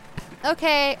that?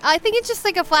 Okay, I think it's just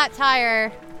like a flat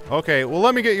tire. Okay, well,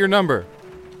 let me get your number.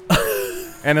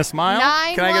 And a smile?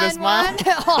 Can I get a smile?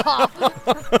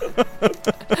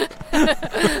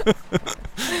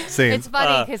 It's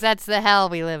funny because that's the hell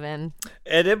we live in.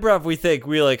 At improv, we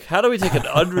like, how do we take an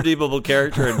unredeemable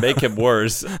character and make him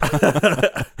worse?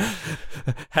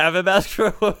 Have him ask for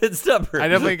a woman's number. I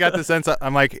definitely got the sense.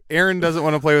 I'm like, Aaron doesn't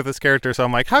want to play with this character, so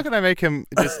I'm like, how can I make him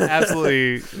just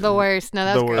absolutely the worst? No,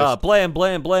 that's the worst. Blam,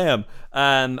 blam, blam.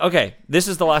 Okay, this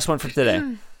is the last one for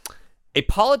today. A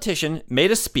politician made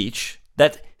a speech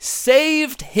that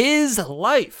saved his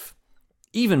life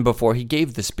even before he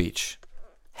gave the speech.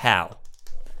 How?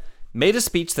 Made a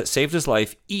speech that saved his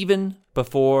life even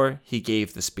before he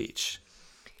gave the speech.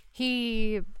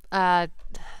 He, I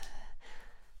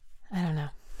don't know.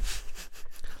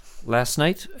 Last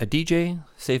night, a DJ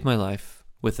saved my life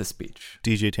with a speech.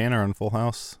 DJ Tanner on Full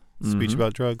House. Speech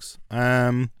about drugs.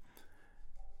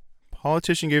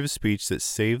 Politician gave a speech that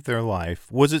saved their life.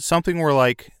 Was it something where,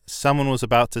 like, someone was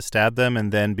about to stab them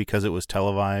and then because it was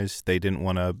televised, they didn't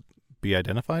want to be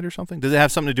identified or something? Does it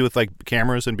have something to do with, like,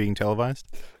 cameras and being televised?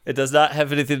 It does not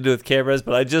have anything to do with cameras,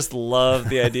 but I just love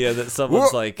the idea that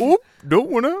someone's like...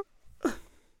 don't want to.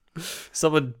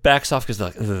 Someone backs off because they're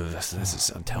like, this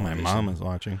is on television. My mom is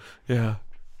watching. Yeah.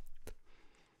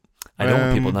 I don't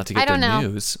want people not to get their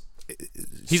news.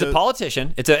 He's a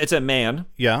politician. It's a man.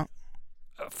 Yeah.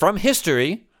 From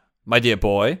history, my dear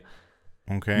boy.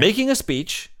 Okay. Making a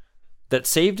speech that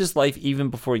saved his life even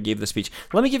before he gave the speech.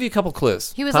 Let me give you a couple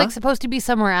clues. He was like supposed to be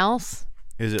somewhere else.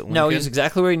 Is it Lincoln? No, he's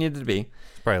exactly where he needed to be.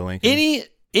 It's probably Lincoln.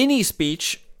 Any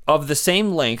speech of the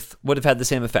same length would have had the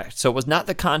same effect. So it was not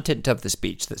the content of the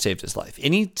speech that saved his life.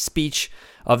 Any speech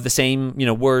of the same,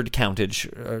 word countage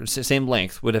or same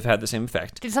length would have had the same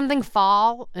effect. Did something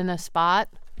fall in a spot?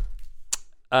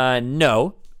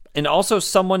 No. And also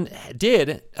someone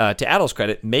did, to Adol's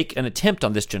credit, make an attempt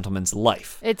on this gentleman's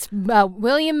life. It's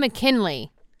William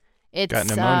McKinley. It's got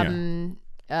pneumonia.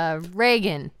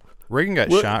 Reagan. Reagan got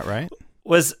shot, right? Who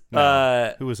was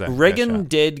that? Reagan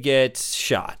did get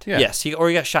shot. Yeah. Yes, he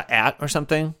got shot at or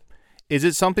something. Is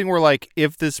it something where, like,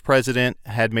 if this president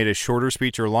had made a shorter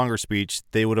speech or a longer speech,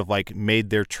 they would have, like, made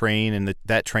their train and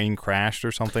that train crashed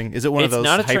or something? Is it one of those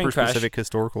hyper-specific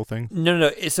historical things? No.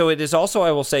 So it is also,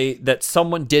 I will say, that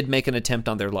someone did make an attempt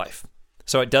on their life.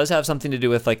 So it does have something to do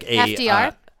with, like, a...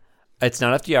 FDR? It's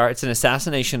not FDR. It's an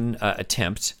assassination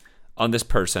attempt on this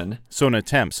person. So an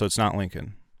attempt, so it's not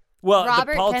Lincoln. Well,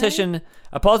 Robert Kennedy?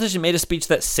 A politician made a speech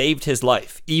that saved his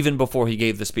life even before he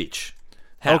gave the speech.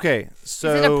 How? Okay,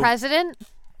 so... Is it a president?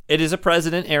 It is a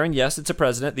president, Aaron. Yes, it's a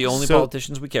president. The only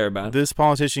politicians we care about. This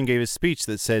politician gave a speech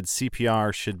that said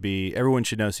everyone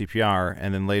should know CPR,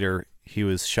 and then later he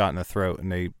was shot in the throat,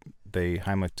 and they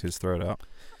Heimlicked his throat out.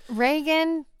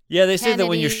 Reagan? Yeah, they say Kennedy, that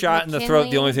when you're shot in the throat,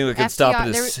 the only thing that can stop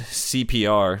it is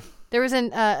CPR. There was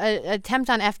an attempt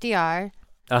on FDR.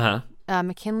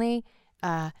 McKinley,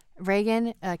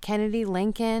 Reagan, Kennedy,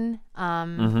 Lincoln.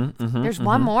 There's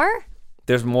one more?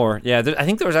 There's more. Yeah, I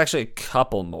think there was actually a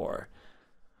couple more.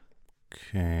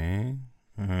 Okay.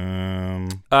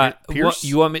 Pierce?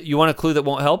 You want a clue that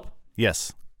won't help?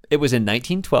 Yes. It was in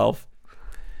 1912.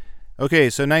 Okay,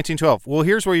 so 1912. Well,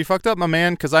 here's where you fucked up, my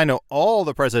man, because I know all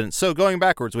the presidents. So going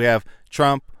backwards, we have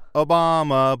Trump,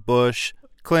 Obama, Bush,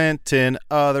 Clinton,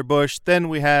 other Bush. Then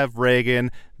we have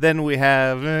Reagan. Then we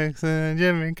have Nixon,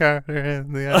 Jimmy Carter,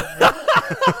 and the other.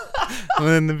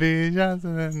 Lyndon B.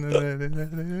 Johnson.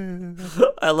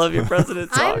 I love your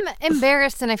president talk. I'm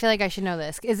embarrassed, and I feel like I should know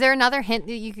this. Is there another hint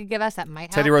that you could give us that might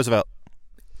help? Teddy Roosevelt.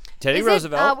 Teddy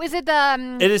Roosevelt. Is it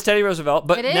It is Teddy Roosevelt,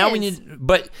 but it now is. we need.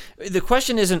 But the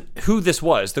question isn't who this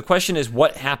was. The question is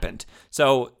what happened.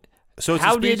 So it's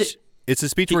how a speech, did it's a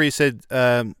speech where he said,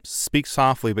 "Speak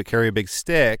softly, but carry a big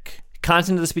stick."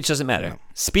 Content of the speech doesn't matter.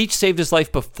 Speech saved his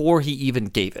life before he even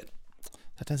gave it.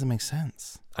 That doesn't make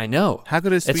sense. I know. How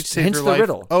could a speech save hence your the life?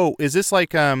 riddle. Oh, is this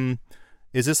like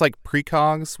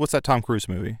Precogs? What's that Tom Cruise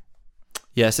movie?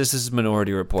 Yes, this is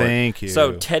Minority Report. Thank you.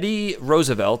 So Teddy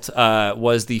Roosevelt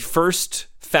was the first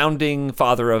founding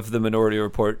father of the Minority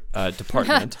Report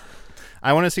department.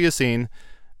 I want to see a scene.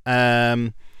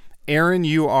 Aaron,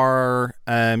 you are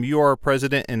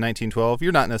president in 1912.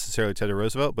 You're not necessarily Teddy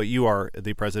Roosevelt, but you are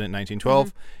the president in 1912.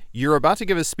 Mm-hmm. You're about to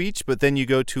give a speech, but then you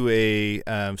go to a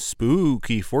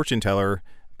spooky fortune teller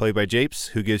played by Japes,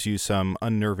 who gives you some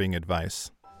unnerving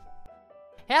advice.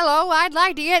 Hello, I'd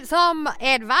like to get some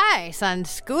advice on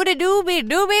Scooty Dooby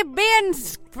Dooby being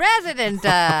president.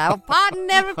 Pot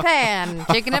in every pan,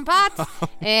 chicken and pots,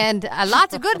 and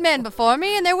lots of good men before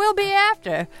me, and there will be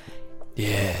after.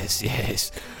 Yes.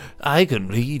 I can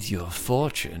read your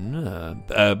fortune.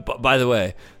 By the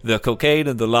way, the cocaine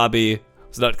in the lobby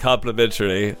is not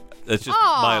complimentary. It's just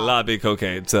my lobby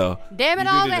cocaine, so... Damn it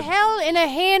all to hell in a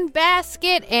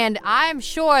handbasket, and I'm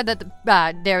sure that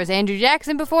there was Andrew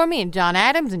Jackson before me, and John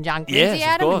Adams, and John Quincy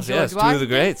Adams, and George Washington, two of the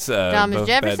greats. Thomas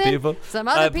Jefferson, some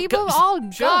other people, all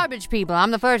garbage people. I'm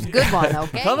the first good one,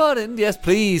 okay? Come on in, yes,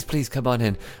 please come on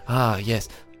in. Ah, yes.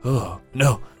 Oh,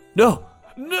 no.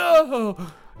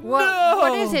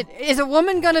 What is it? Is a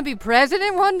woman going to be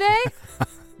president one day?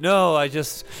 No,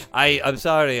 I'm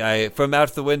sorry. From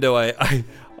out the window,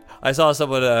 I saw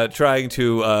someone trying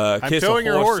to kiss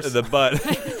a horse in the butt.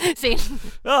 See?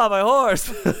 Oh, my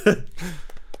horse.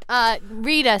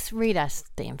 Read us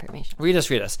the information. Read us.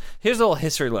 Here's a little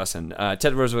history lesson.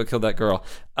 Teddy Roosevelt killed that girl.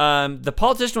 The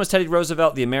politician was Teddy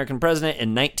Roosevelt, the American president, in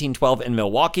 1912 in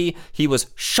Milwaukee. He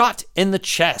was shot in the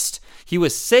chest. He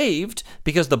was saved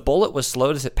because the bullet was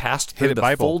slowed as it passed through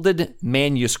the folded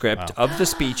manuscript of the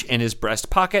speech in his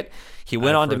breast pocket. He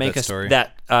went on to make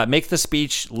make the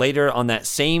speech later on that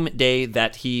same day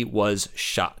that he was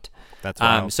shot. That's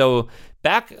wild. So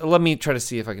let me try to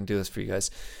see if I can do this for you guys.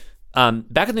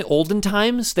 Back in the olden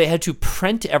times, they had to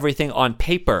print everything on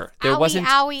paper. There wasn't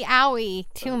owie.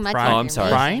 Too much. Oh, I'm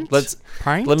sorry.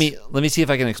 Print? Let me see if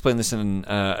I can explain this in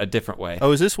a different way.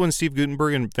 Oh, is this when Steve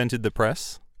Gutenberg invented the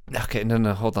press? Okay,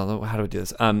 no, hold on. How do we do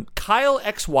this? Kyle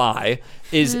XY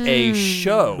is a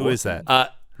show. Who is that?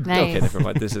 Nice. Okay, never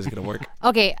mind. This is going to work.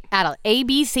 Okay, Adel,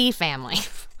 ABC Family.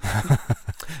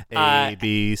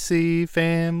 ABC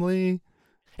Family.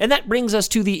 And that brings us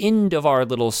to the end of our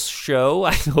little show.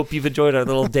 I hope you've enjoyed our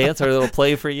little dance, our little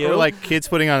play for you. Or like kids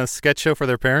putting on a sketch show for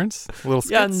their parents. Little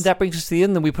skits. Yeah, and that brings us to the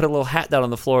end. Then we put a little hat down on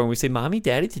the floor and we say, Mommy,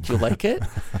 Daddy, did you like it? Do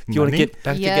you want to get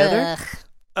back together?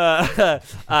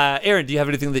 Aaron, do you have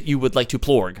anything that you would like to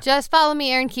plug? Just follow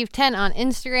me, Aaron Keefe 10 on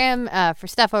Instagram for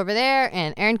stuff over there,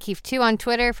 and Aaron Keefe 2 on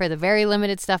Twitter for the very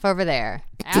limited stuff over there.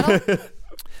 Adel?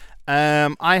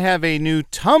 I have a new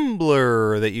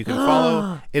Tumblr that you can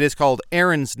follow. It is called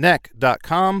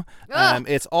aaronsneck.com.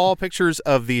 It's all pictures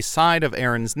of the side of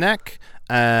Aaron's neck.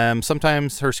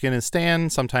 Sometimes her skin is tan,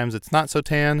 sometimes it's not so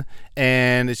tan,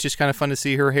 and it's just kind of fun to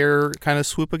see her hair kind of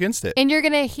swoop against it. And you're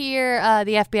going to hear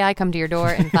the FBI come to your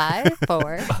door in 5,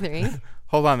 4, 3.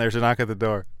 Hold on, there's a knock at the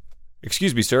door.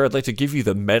 Excuse me, sir. I'd like to give you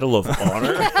the Medal of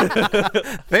Honor.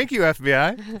 Thank you,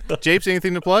 FBI. Japes,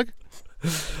 anything to plug?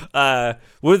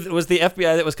 Was the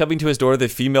FBI that was coming to his door the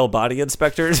female body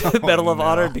inspector's Medal of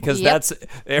Honor? Because that's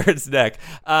Aaron's neck.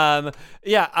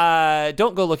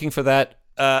 Don't go looking for that.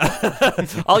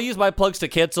 I'll use my plugs to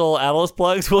cancel Adel's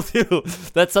plugs. We'll do.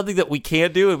 That's something that we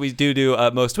can do, and we do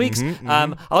most weeks.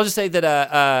 I'll just say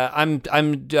that I'm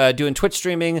doing Twitch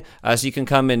streaming, so you can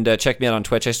come and check me out on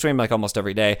Twitch. I stream like almost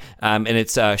every day, and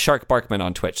it's Shark Barkman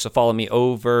on Twitch. So follow me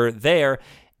over there.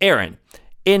 Aaron.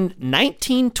 In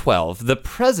 1912, the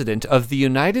President of the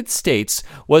United States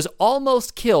was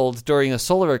almost killed during a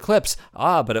solar eclipse.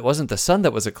 But it wasn't the sun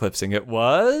that was eclipsing. It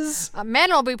was...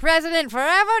 Men will be president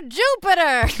forever,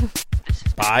 Jupiter!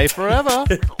 Bye forever.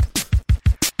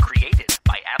 Created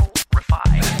by Adel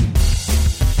Rafai.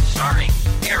 Starring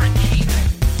Aaron Keefe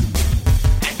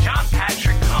and John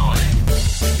Patrick Cohen.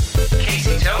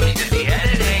 Casey Tony did the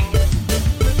editing.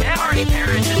 And Marty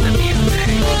Parrish did the music.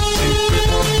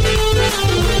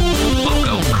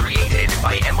 Logo created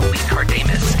by Emily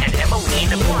Cardamus and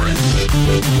Emmeline Morris.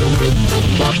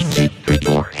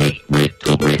 Hey,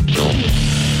 Riddle.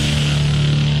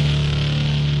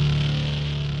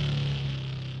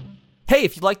 Hey,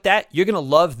 if you like that, you're going to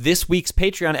love this week's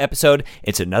Patreon episode.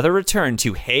 It's another return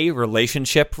to Hey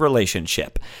Relationship.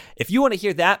 If you want to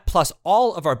hear that, plus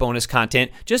all of our bonus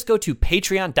content, just go to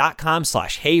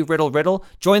patreon.com/HeyRiddleRiddle,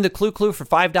 join the Clue Clue for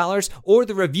 $5, or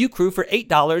the Review Crew for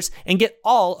 $8, and get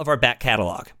all of our back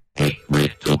catalog. Hey,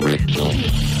 Riddle.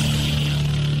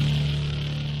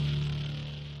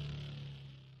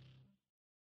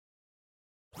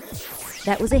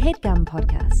 That was a HeadGum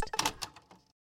podcast.